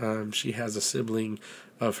cancer, she has a sibling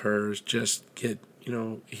of hers just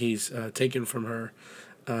he's taken from her,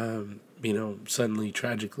 suddenly,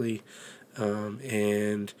 tragically.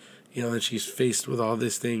 And, then she's faced with all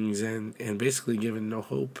these things and basically given no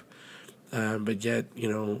hope. But yet,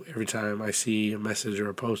 every time I see a message or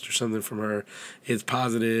a post or something from her, it's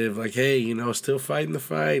positive, like, hey, still fighting the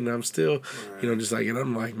fight. And I'm still, Right. just like, and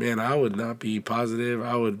I'm like, man, I would not be positive.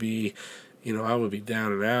 I would be, I would be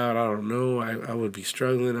down and out. I don't know. I would be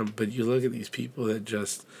struggling. But you look at these people that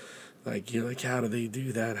just, like, you're like, how do they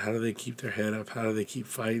do that? How do they keep their head up? How do they keep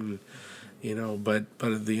fighting? But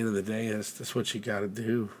at the end of the day, that's what you got to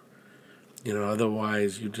do.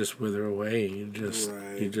 Otherwise you just wither away. You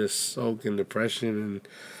just sulk in depression, and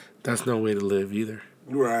that's no way to live either.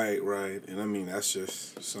 Right. And I mean, that's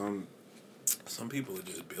just some people are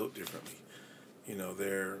just built differently.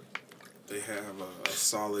 They have a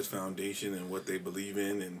solid foundation in what they believe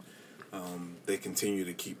in, and they continue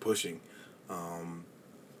to keep pushing. And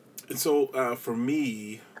so for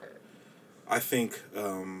me, I think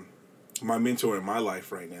my mentor in my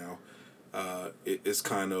life right now is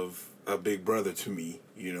kind of a big brother to me,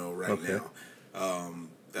 right Okay.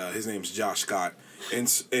 now. His name's Josh Scott,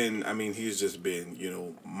 and I mean, he's just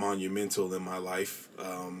been monumental in my life.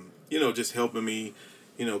 Just helping me,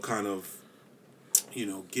 kind of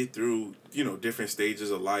get through different stages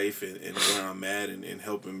of life and where I'm at, and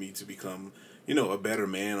helping me to become a better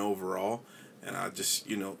man overall. And I just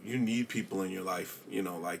you need people in your life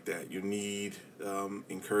like that. You need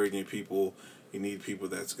encouraging people. You need people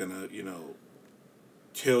that's gonna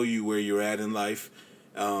tell you where you're at in life,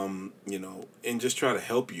 and just try to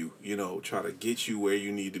help you, try to get you where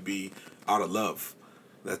you need to be out of love.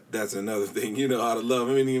 That's another thing, out of love.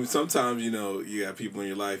 I mean, even sometimes, you have people in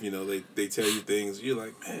your life, they tell you things, you're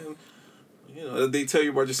like, man, they tell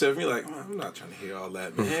you about yourself, and you're like, I'm not trying to hear all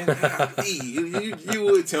that, man. You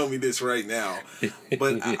would tell me this right now.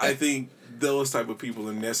 But I think those type of people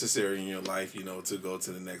are necessary in your life, to go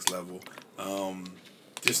to the next level.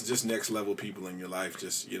 Just next level people in your life,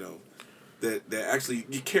 just that actually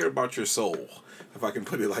you care about your soul, if I can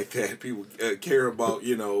put it like that. People care about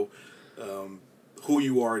who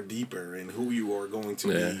you are deeper, and who you are going to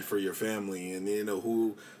be for your family, and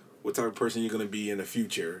what type of person you're going to be in the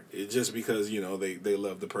future. It's just because they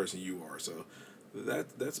love the person you are. So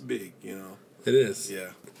that's big. It is.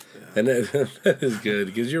 Yeah. And that is good,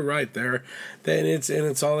 because you're right there.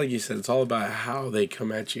 It's all like you said. It's all about how they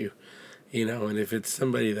come at you. And if it's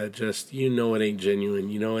somebody that just, it ain't genuine,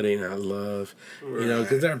 it ain't out of love, Right.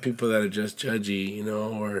 because there are people that are just judgy,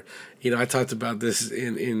 or, I talked about this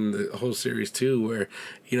in the whole series too, where,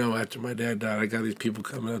 after my dad died, I got these people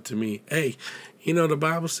coming up to me, hey, the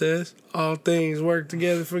Bible says all things work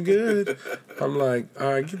together for good. I'm like,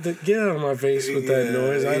 all right, get out of my face with that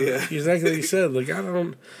noise. Exactly what you said. Like, I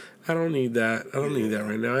don't need that. I don't need that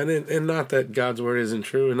right now. And not that God's word isn't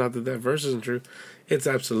true, and not that verse isn't true. It's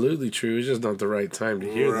absolutely true. It's just not the right time to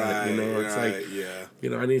hear that. It's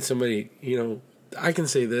like, I need somebody. I can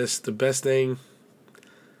say this: the best thing,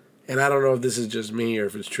 and I don't know if this is just me or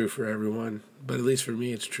if it's true for everyone, but at least for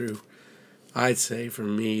me, it's true. I'd say for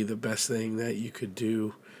me, the best thing that you could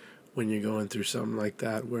do when you're going through something like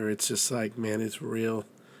that, where it's just like, man, it's real,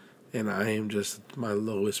 and I am just at my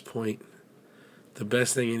lowest point. The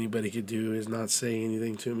best thing anybody could do is not say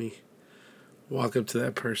anything to me. Walk up to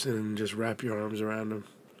that person and just wrap your arms around them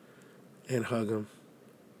and hug them,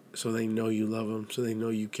 so they know you love them, so they know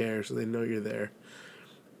you care, so they know you're there.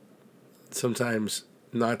 Sometimes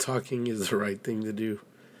not talking is the right thing to do.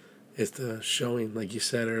 It's the showing, like you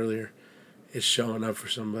said earlier. It's showing up for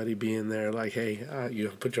somebody, being there, like, hey, you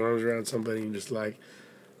put your arms around somebody and just like,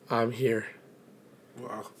 I'm here.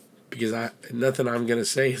 Wow. Because nothing I'm going to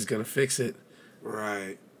say is going to fix it.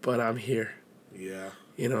 Right. But I'm here. Yeah.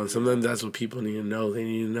 Sometimes that's what people need to know. They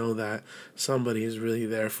need to know that somebody is really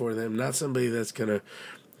there for them. Not somebody that's going to,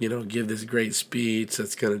 give this great speech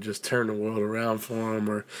that's going to just turn the world around for them,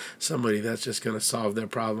 or somebody that's just going to solve their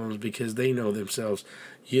problems, because they know themselves.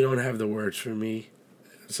 You don't have the words for me.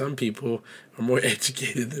 Some people are more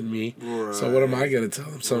educated than me. Right. So what am I going to tell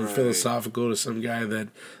them? Something Right. philosophical to some guy that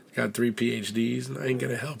got 3 PhDs, and I ain't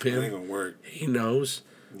going to help him. That ain't going to work. He knows.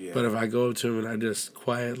 Yeah. But if I go up to him and I just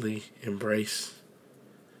quietly embrace,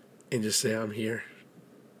 and just say, I'm here.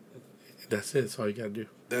 That's it. That's all you got to do.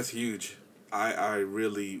 That's huge. I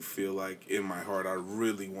really feel like in my heart I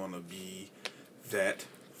really want to be that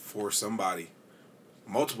for somebody,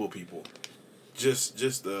 multiple people,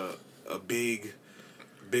 just a big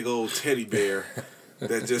old teddy bear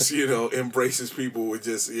that just embraces people with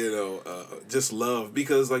just love,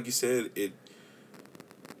 because like you said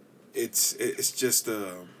it's just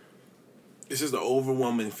an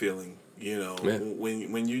overwhelming feeling,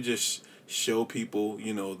 when you just show people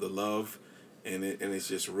the love, and it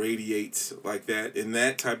just radiates like that in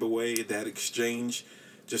that type of way, that exchange,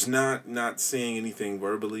 just not saying anything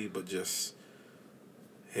verbally, but just,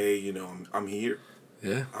 hey, I'm here.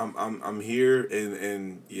 Yeah. I'm here,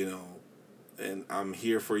 and and I'm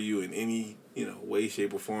here for you in any way,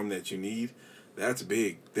 shape, or form that you need. That's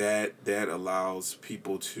big. That allows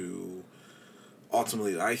people to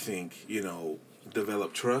ultimately, I think,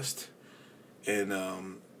 develop trust, and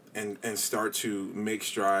and start to make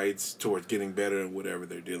strides towards getting better in whatever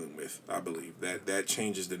they're dealing with. I believe that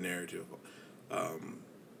changes the narrative,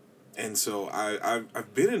 and so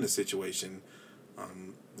I've been in a situation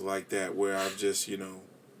like that where I've just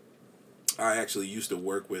I actually used to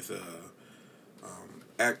work with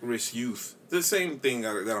at-risk youth, the same thing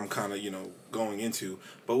that I'm kind of going into,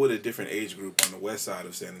 but with a different age group on the west side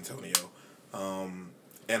of San Antonio,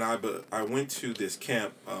 and I went to this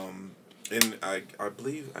camp. And I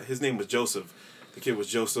believe his name was Joseph. The kid was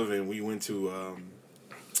Joseph, and we went to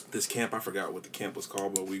this camp. I forgot what the camp was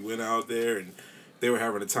called, but we went out there, and they were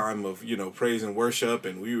having a time of praise and worship,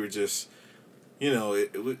 and we were just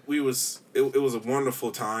it was a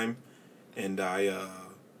wonderful time, and I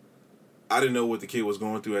didn't know what the kid was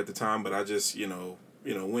going through at the time, but I just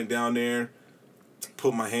went down there,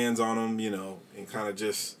 put my hands on him, and kind of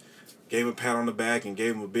just gave him a pat on the back and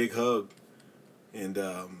gave him a big hug, and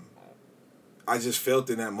I just felt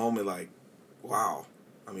in that moment like, wow,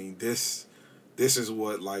 I mean, this is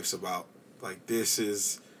what life's about. Like, this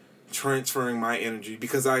is transferring my energy,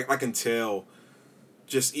 because I can tell,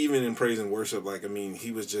 just even in praise and worship, like, I mean,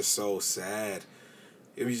 he was just so sad.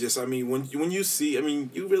 It was just, I mean, when you see, I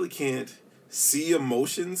mean, you really can't see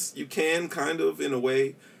emotions. You can, kind of, in a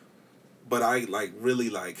way, but I really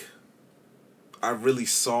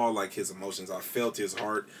saw, like, his emotions. I felt his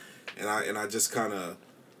heart, and I just kind of,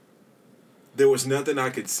 there was nothing I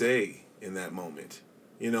could say in that moment.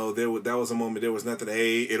 That was a moment, there was nothing,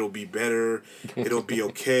 hey, it'll be better, it'll be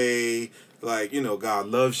okay, like, God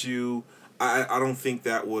loves you. I don't think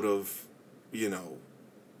that would have,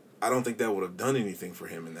 I don't think that would have done anything for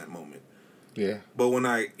him in that moment. Yeah. But when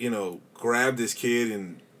I, grabbed this kid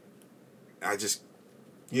and I just,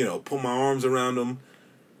 put my arms around him,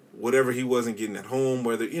 whatever he wasn't getting at home,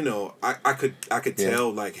 whether, I could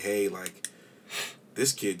tell, like, hey, like,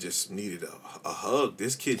 this kid just needed a hug.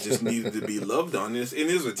 This kid just needed to be loved on. And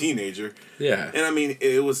he was a teenager. Yeah. And I mean,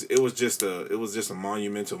 it was just a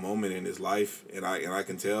monumental moment in his life, and I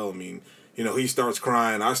can tell. I mean, he starts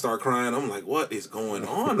crying, I start crying. I'm like, what is going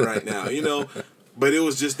on right now? But it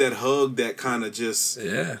was just that hug that kind of just,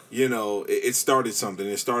 it started something.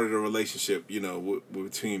 It started a relationship,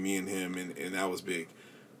 between me and him, and that was big.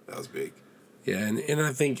 That was big. Yeah, and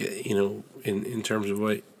I think, in terms of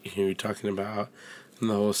what you're talking about in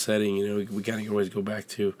the whole setting, we gotta always go back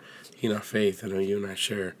to, faith. I know you and I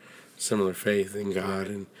share similar faith in God,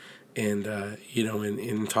 and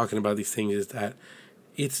in talking about these things, is that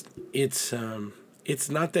it's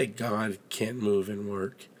not that God can't move and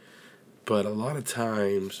work, but a lot of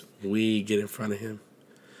times we get in front of Him,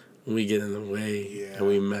 we get in the way, and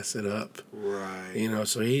we mess it up. Right.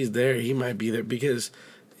 So He's there. He might be there because,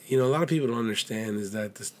 a lot of people don't understand is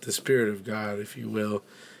that the Spirit of God, if you will,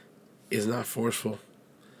 is not forceful.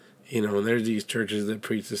 And there's these churches that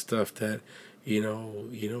preach the stuff that,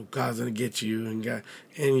 God's gonna get you,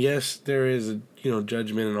 and yes, there is a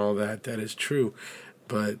judgment and all that is true,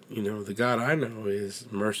 but the God I know is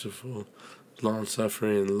merciful, long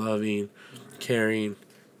suffering, loving, caring,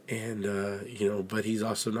 and but He's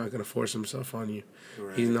also not gonna force Himself on you.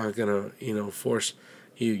 Right. He's not gonna force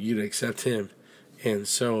you to accept Him, and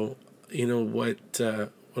so what a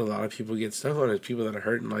lot of people get stuck on is people that are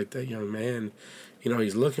hurting like that young man.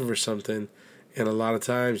 He's looking for something, and a lot of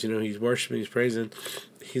times, he's worshiping, he's praising,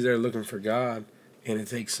 he's there looking for God, and it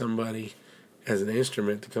takes somebody as an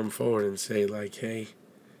instrument to come forward and say, like, hey,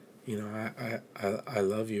 I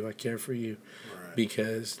love you, I care for you, right.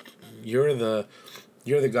 Because you're the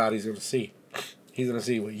God He's going to see. He's going to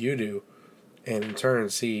see what you do, and in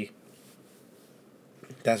turn see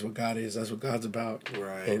that's what God is, that's what God's about.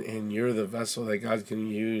 Right. And you're the vessel that God can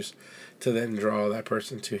use to then draw that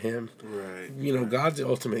person to Him. Right. God's the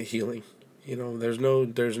ultimate healing. There's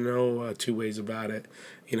no two ways about it.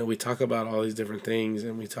 We talk about all these different things,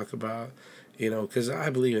 and we talk about, because I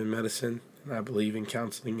believe in medicine, and I believe in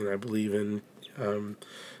counseling, and I believe in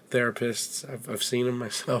therapists. I've seen them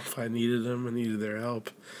myself. I needed them. I needed their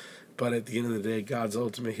help. But at the end of the day, God's the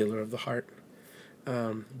ultimate healer of the heart.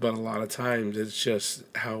 But a lot of times it's just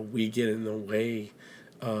how we get in the way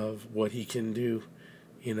of what He can do.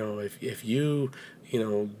 If you,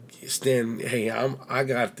 stand, hey, I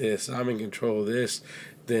got this, I'm in control of this,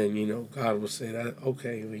 then, God will say that,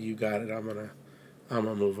 okay, well, you got it, I'm gonna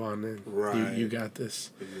move on then. Right. You got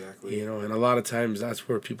this. Exactly. And a lot of times that's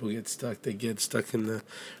where people get stuck. They get stuck in the,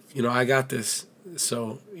 I got this.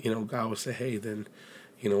 So, God will say, hey, then,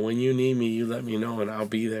 when you need me, you let me know and I'll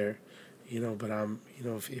be there. But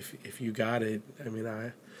if you got it, I mean,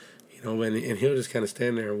 and he'll just kind of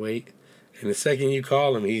stand there and wait. And the second you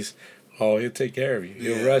call him, he'll take care of you.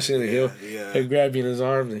 He'll rush in and he'll grab you in his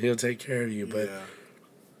arms and he'll take care of you.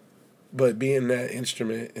 But being that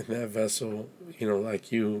instrument and that vessel, like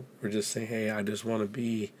you were just saying, hey, I want to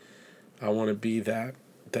be that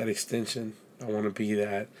extension. I want to be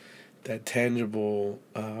that tangible,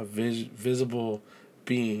 visible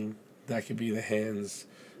being that could be the hands.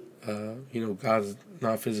 God's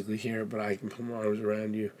not physically here, but I can put my arms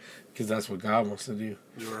around you because that's what God wants to do.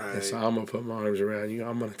 Right. And so I'm going to put my arms around you.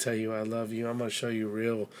 I'm going to tell you I love you. I'm going to show you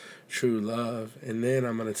real, true love. And then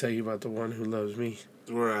I'm going to tell you about the one who loves me.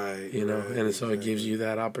 Right. And so it gives you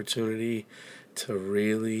that opportunity to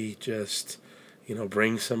really just,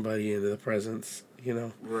 bring somebody into the presence,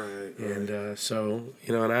 Right. And so,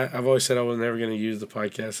 and I've always said I was never going to use the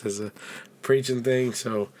podcast as a preaching thing,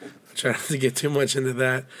 so I try not to get too much into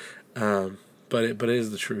that. But it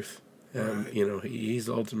is the truth. Right. He's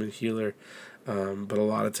the ultimate healer. But a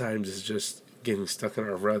lot of times it's just getting stuck in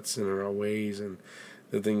our ruts and in our ways and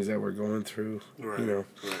the things that we're going through. Right. Right.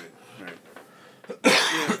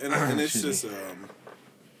 Yeah, and it's just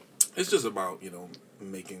about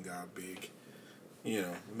making God big.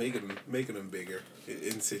 Making them bigger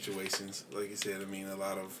in situations. Like you said, I mean, a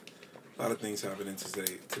lot of things happen in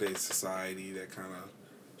today's society that kind of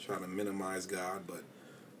try to minimize God. But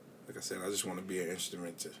like I said, I just want to be an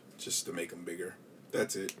instrument to make them bigger.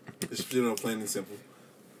 That's it. It's plain and simple.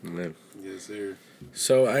 Amen. Yes, sir.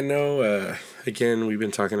 So I know. Again, we've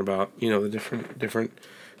been talking about the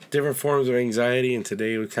different forms of anxiety, and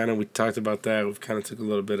today we talked about that. We've kind of took a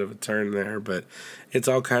little bit of a turn there, but it's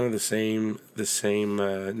all kind of the same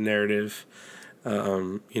narrative,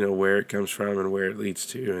 where it comes from and where it leads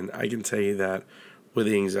to. And I can tell you that with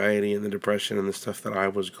the anxiety and the depression and the stuff that I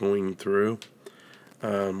was going through,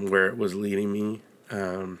 where it was leading me,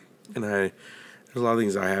 and there's a lot of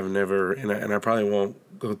things I have never, and I probably won't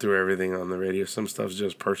go through everything on the radio. Some stuff's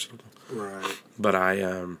just personal, right? But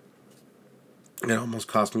it almost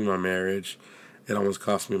cost me my marriage. It almost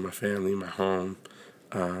cost me my family, my home.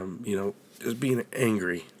 Just being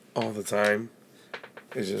angry all the time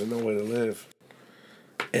is just no way to live.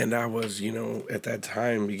 And I was, at that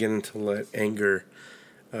time beginning to let anger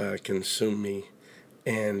consume me.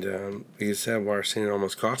 And like I said, why I was saying it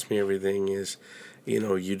almost cost me everything is,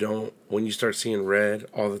 when you start seeing red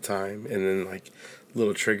all the time and then like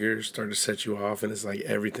little triggers start to set you off and it's like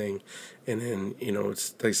everything. And then,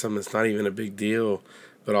 it's like something that's not even a big deal,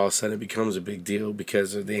 but all of a sudden it becomes a big deal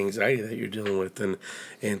because of the anxiety that you're dealing with.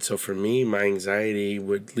 And so for me, my anxiety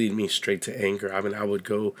would lead me straight to anger. I mean, I would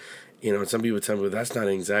go, and some people tell me, well, that's not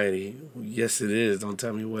anxiety. Yes, it is. Don't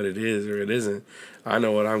tell me what it is or it isn't. I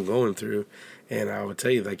know what I'm going through. And I would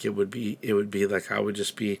tell you, like, it would be like I would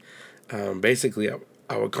just be, basically,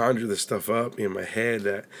 I would conjure this stuff up in my head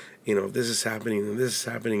that, if this is happening, and this is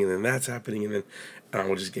happening, and then that's happening, and then I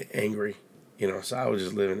would just get angry, so I would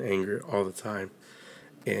just live in anger all the time.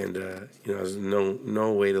 And, there's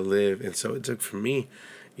no way to live. And so it took for me,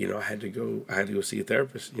 I had to go see a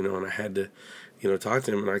therapist, and I had to, talk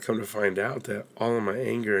to him. And I come to find out that all of my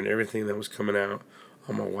anger and everything that was coming out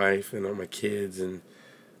on my wife and on my kids and,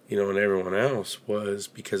 and everyone else was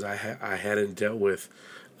because I hadn't dealt with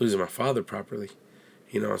losing my father properly,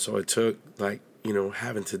 so it took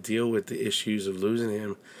having to deal with the issues of losing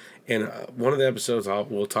him. And one of the episodes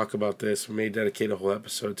we'll talk about this. We may dedicate a whole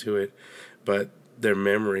episode to it, but their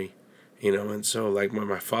memory, and so like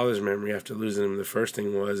my father's memory after losing him, the first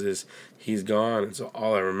thing is he's gone, and so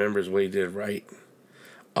all I remember is what he did right.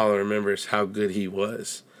 All I remember is how good he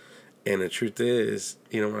was. And the truth is,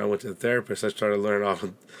 when I went to the therapist, I started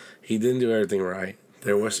learning he didn't do everything right.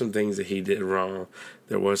 There were some things that he did wrong.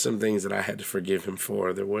 There were some things that I had to forgive him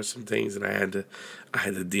for. There were some things that I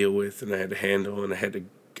had to deal with and I had to handle and I had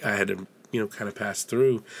to kind of pass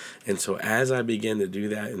through. And so as I began to do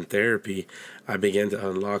that in therapy, I began to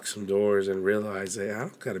unlock some doors and realize that I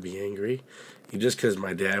don't got to be angry. Just because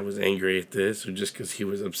my dad was angry at this, or just because he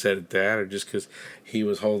was upset at that, or just because he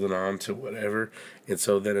was holding on to whatever. And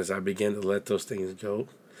so then as I began to let those things go,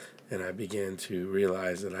 and I began to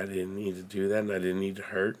realize that I didn't need to do that, and I didn't need to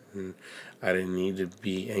hurt, and I didn't need to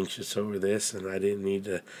be anxious over this, and I didn't need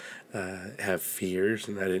to have fears,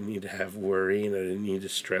 and I didn't need to have worry, and I didn't need to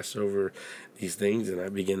stress over these things. And I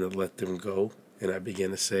began to let them go, and I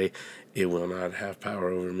began to say, it will not have power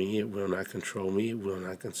over me, it will not control me, it will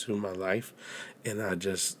not consume my life. And I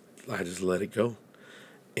just let it go.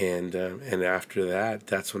 And after that,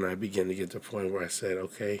 that's when I began to get to the point where I said,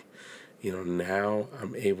 okay, now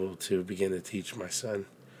I'm able to begin to teach my son,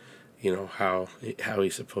 how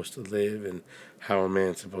he's supposed to live, and how a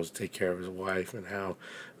man's supposed to take care of his wife, and how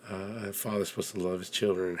a father's supposed to love his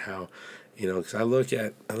children, and how, because I look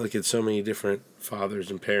at so many different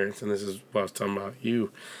fathers and parents, and this is what I was talking about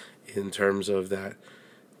you, in terms of that.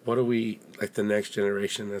 What are we, like the next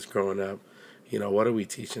generation that's growing up, what are we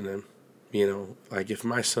teaching them? Like if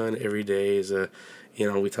my son every day is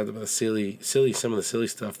we talked about some of the silly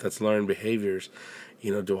stuff that's learned behaviors.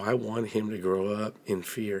 Do I want him to grow up in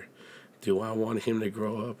fear? Do I want him to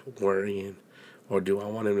grow up worrying? Or do I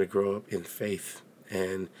want him to grow up in faith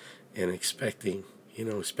and expecting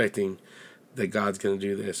that God's going to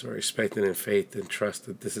do this, or expecting in faith and trust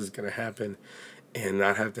that this is going to happen, and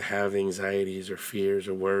not have to have anxieties or fears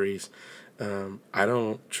or worries? I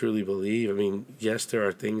don't truly believe. I mean, yes, there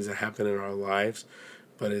are things that happen in our lives,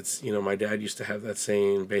 but it's, my dad used to have that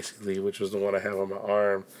saying, basically, which was the one I have on my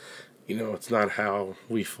arm. It's not how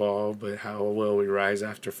we fall, but how well we rise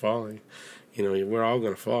after falling. We're all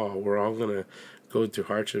going to fall. We're all going to go through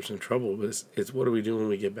hardships and trouble, but it's what do we do when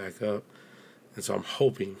we get back up? And so I'm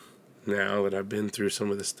hoping, now that I've been through some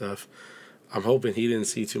of this stuff, I'm hoping he didn't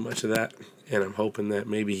see too much of that, and I'm hoping that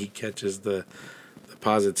maybe he catches the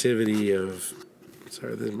positivity of,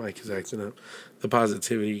 sorry, this mic is acting up, the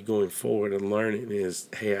positivity going forward and learning is,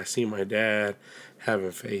 hey, I see my dad having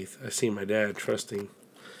faith. I see my dad trusting.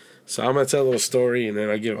 So I'm going to tell a little story, and then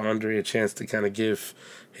I'll give Andre a chance to kind of give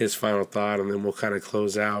his final thought, and then we'll kind of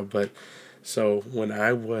close out. But so when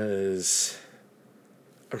I'm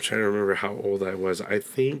trying to remember how old I was. I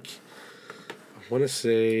want to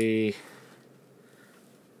say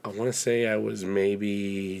I was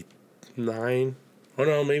maybe 9. Oh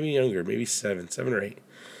no, maybe younger, maybe 7 or 8.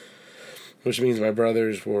 Which means my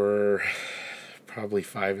brothers were probably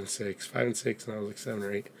 5 and 6, and I was like 7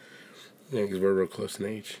 or 8. Because we're real close in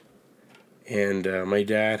age. And my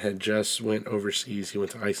dad had just went overseas. He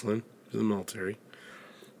went to Iceland for the military.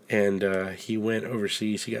 And he went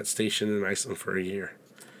overseas. He got stationed in Iceland for a year.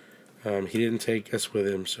 He didn't take us with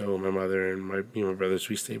him, so my mother and my brothers,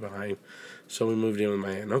 we stayed behind. So we moved in with my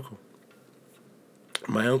aunt and uncle.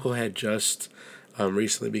 My uncle had just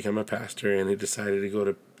recently become a pastor, and he decided to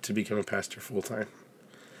go to become a pastor full time.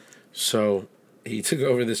 So he took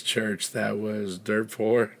over this church that was dirt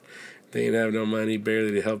poor. They didn't have no money,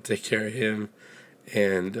 barely to help take care of him.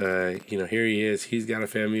 And, here he is. He's got a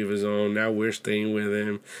family of his own. Now we're staying with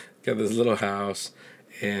him. Got this little house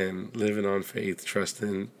and living on faith,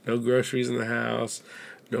 trusting. No groceries in the house,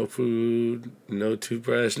 no food, no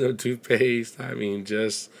toothbrush, no toothpaste. I mean,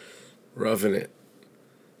 just roughing it.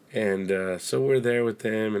 And so we're there with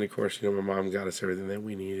them. And, of course, my mom got us everything that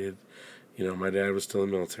we needed. My dad was still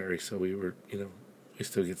in the military, so we were, we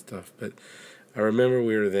still get stuff. But I remember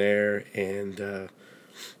we were there, and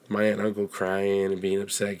my aunt and uncle crying and being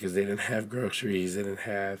upset because they didn't have groceries, they didn't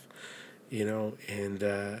have, and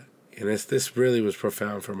this really was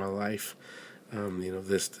profound for my life.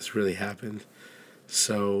 This really happened.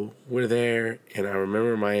 So we're there, and I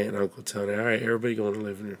remember my aunt and uncle telling me, all right, everybody go in the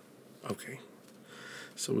living room. Okay.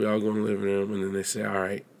 So we all go in the living room, and then they say, all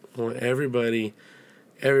right, well, everybody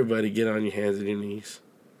get on your hands and your knees.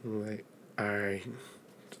 I'm like, all right.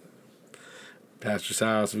 Pastor's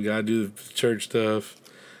house, we gotta do the church stuff,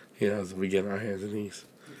 so we get on our hands and knees,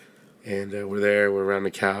 and we're around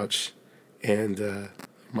the couch, and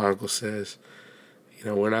my uncle says,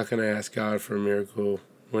 we're not gonna ask God for a miracle,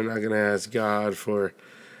 we're not gonna ask God for,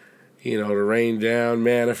 to rain down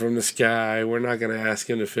manna from the sky, we're not gonna ask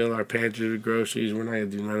him to fill our pantry with groceries, we're not gonna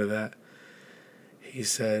do none of that. He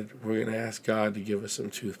said, we're gonna ask God to give us some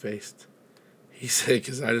toothpaste. He said,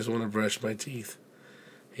 because I just want to brush my teeth.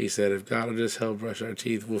 He said, if God will just help brush our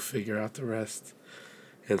teeth, we'll figure out the rest.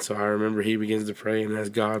 And so I remember he begins to pray and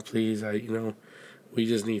ask God, please, we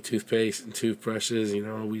just need toothpaste and toothbrushes,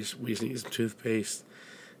 we just need some toothpaste.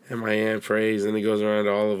 and my aunt prays, and it goes around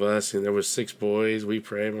to all of us. And there was 6 boys. We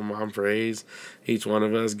pray. My mom prays. Each one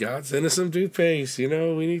of us, God, send us some toothpaste. We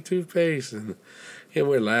need toothpaste. And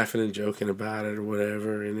we're laughing and joking about it or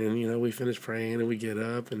whatever. And then, we finish praying and we get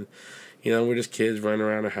up and, we're just kids running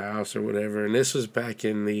around the house or whatever. And this was back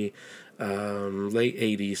in the late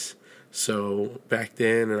 80s. So back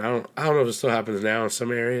then, and I don't know if it still happens now in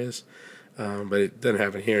some areas, but it doesn't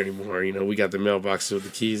happen here anymore. We got the mailboxes with the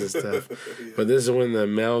keys and stuff. Yeah. But this is when the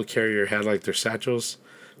mail carrier had like their satchels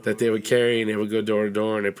that they would carry, and they would go door to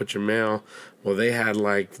door and they put your mail. Well, they had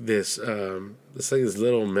like this, this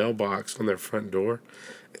little mailbox on their front door.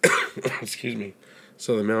 Excuse me.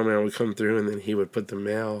 So the mailman would come through, and then he would put the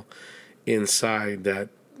mail inside that,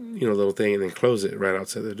 little thing, and then close it right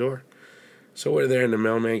outside the door. So we're there, and the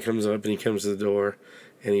mailman comes up, and he comes to the door,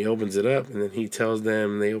 and he opens it up, and then he tells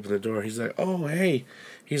them, and they open the door. He's like, "Oh, hey."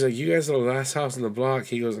 He's like, "You guys are the last house on the block."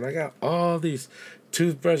 He goes, "And I got all these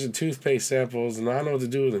toothbrush and toothpaste samples, and I don't know what to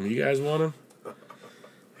do with them. You guys want them?"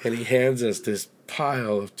 And he hands us this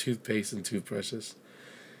pile of toothpaste and toothbrushes.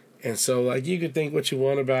 And so, like, you could think what you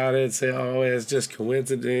want about it, say, "Oh, it's just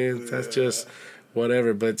coincidence. That's just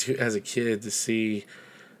whatever." But as a kid, to see,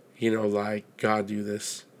 like, God do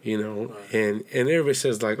this, and everybody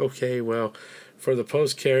says, like, okay, well, for the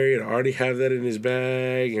post carrier to already have that in his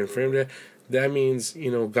bag, and for him that means,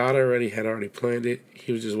 God already planned it.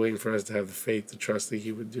 He was just waiting for us to have the faith to trust that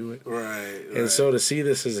he would do it. Right. And so to see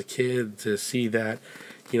this as a kid, to see that,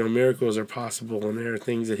 miracles are possible, and there are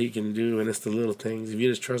things that he can do, and it's the little things. If you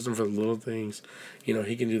just trust him for the little things, he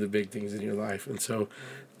can do the big things in your life. And so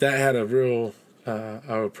that had a real,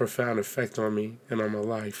 a profound effect on me and on my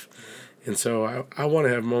life. And so I want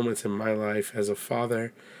to have moments in my life as a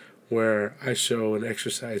father where I show and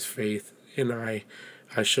exercise faith, and I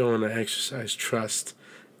show and I exercise trust.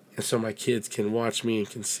 And so my kids can watch me and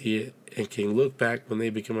can see it and can look back when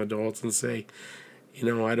they become adults and say,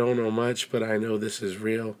 I don't know much, but I know this is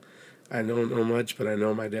real. I don't know much, but I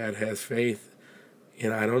know my dad has faith.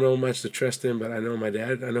 And I don't know much to trust in, but I know who my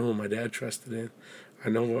dad trusted in. I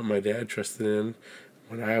know what my dad trusted in.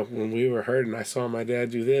 When we were hurting, I saw my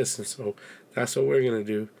dad do this, and so that's what we're going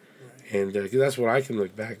to do. Right. And 'cause that's what I can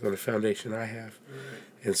look back on, the foundation I have. Right.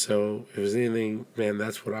 And so if there's anything, man,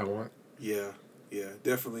 that's what I want. Yeah,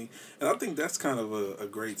 definitely. And I think that's kind of a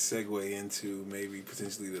great segue into maybe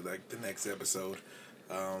potentially the next episode.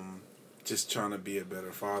 Just trying to be a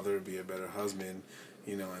better father, be a better husband,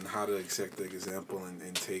 and how to accept the example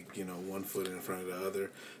and take, one foot in front of the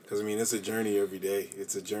other. Because, it's a journey every day.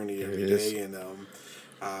 It's a journey every day. And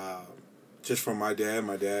just from my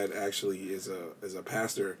dad actually is a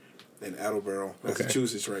pastor in Attleboro,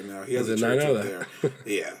 Massachusetts right now. He has a church up there.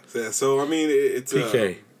 Yeah. So, it's...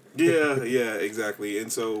 PK. Yeah, exactly.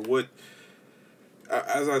 And so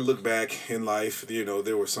as I look back in life,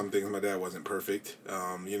 there were some things, my dad wasn't perfect.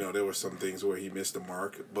 There were some things where he missed the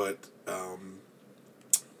mark, but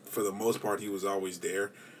for the most part, he was always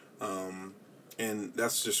there. And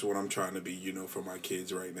that's just what I'm trying to be, for my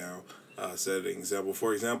kids right now. Set an example.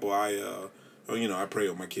 For example, I pray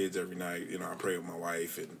with my kids every night. I pray with my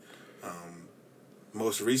wife, and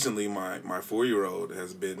most recently, my 4-year-old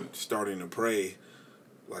has been starting to pray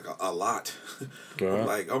like a lot. Uh-huh.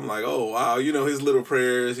 I'm like, oh wow, his little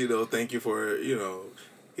prayers, thank you for,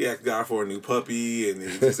 he asked God for a new puppy, and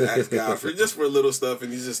he just asked God for little stuff,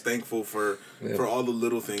 and he's just thankful for all the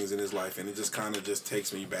little things in his life, and it just kind of just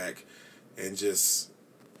takes me back, and just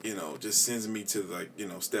sends me to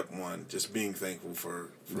step one, just being thankful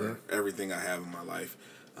for everything I have in my life,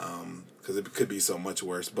 because it could be so much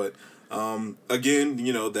worse, but again,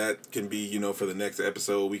 that can be, for the next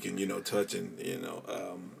episode, we can, touch and,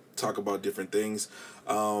 talk about different things.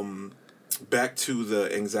 Back to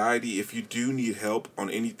the anxiety, if you do need help on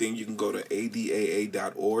anything, you can go to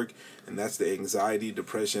adaa.org, and that's the Anxiety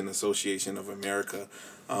Depression Association of America.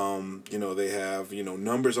 They have,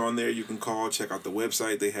 numbers on there you can call, check out the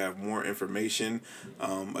website. They have more information.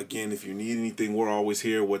 Again, if you need anything, we're always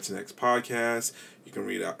here. What's Next podcast. You can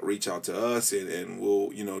reach out to us, and we'll,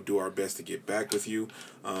 do our best to get back with you.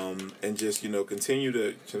 And just, continue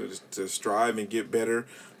to strive and get better.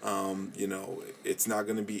 It's not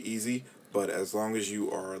going to be easy, but as long as you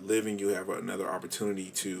are living, you have another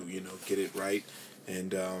opportunity to, get it right.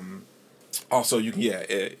 And, also, you can,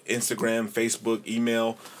 Instagram, Facebook,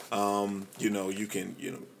 email, you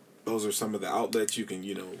can, those are some of the outlets you can,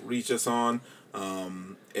 reach us on.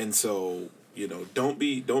 And so, don't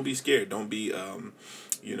be scared. Don't be,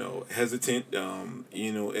 hesitant. And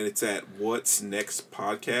it's at What's Next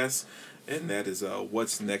Podcast. And that is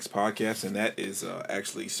What's Next Podcast, and that is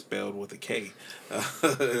actually spelled with a K.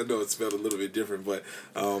 I know it's spelled a little bit different, but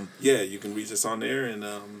you can reach us on there, and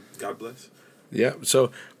God bless. Yeah.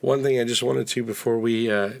 So one thing I just wanted to before we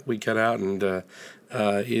cut out and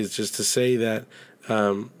is just to say that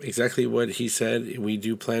exactly what he said. We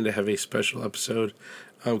do plan to have a special episode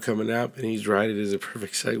coming up, and he's right. It is a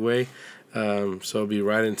perfect segue. So it'll be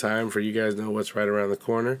right in time for you guys to know what's right around the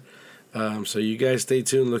corner. So you guys stay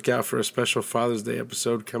tuned. Look out for a special Father's Day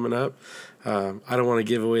episode coming up. I don't want to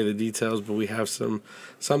give away the details, but we have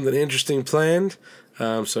something interesting planned.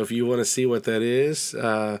 So if you want to see what that is,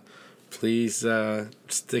 please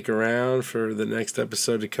stick around for the next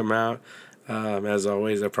episode to come out. As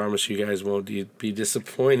always, I promise you guys won't be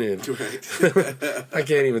disappointed. Right. I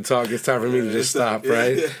can't even talk. It's time for me to just stop,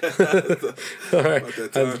 right? All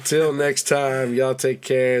right. Until next time, y'all take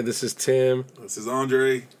care. This is Tim. This is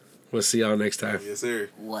Andre. We'll see y'all next time. Yes, sir.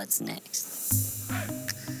 What's next?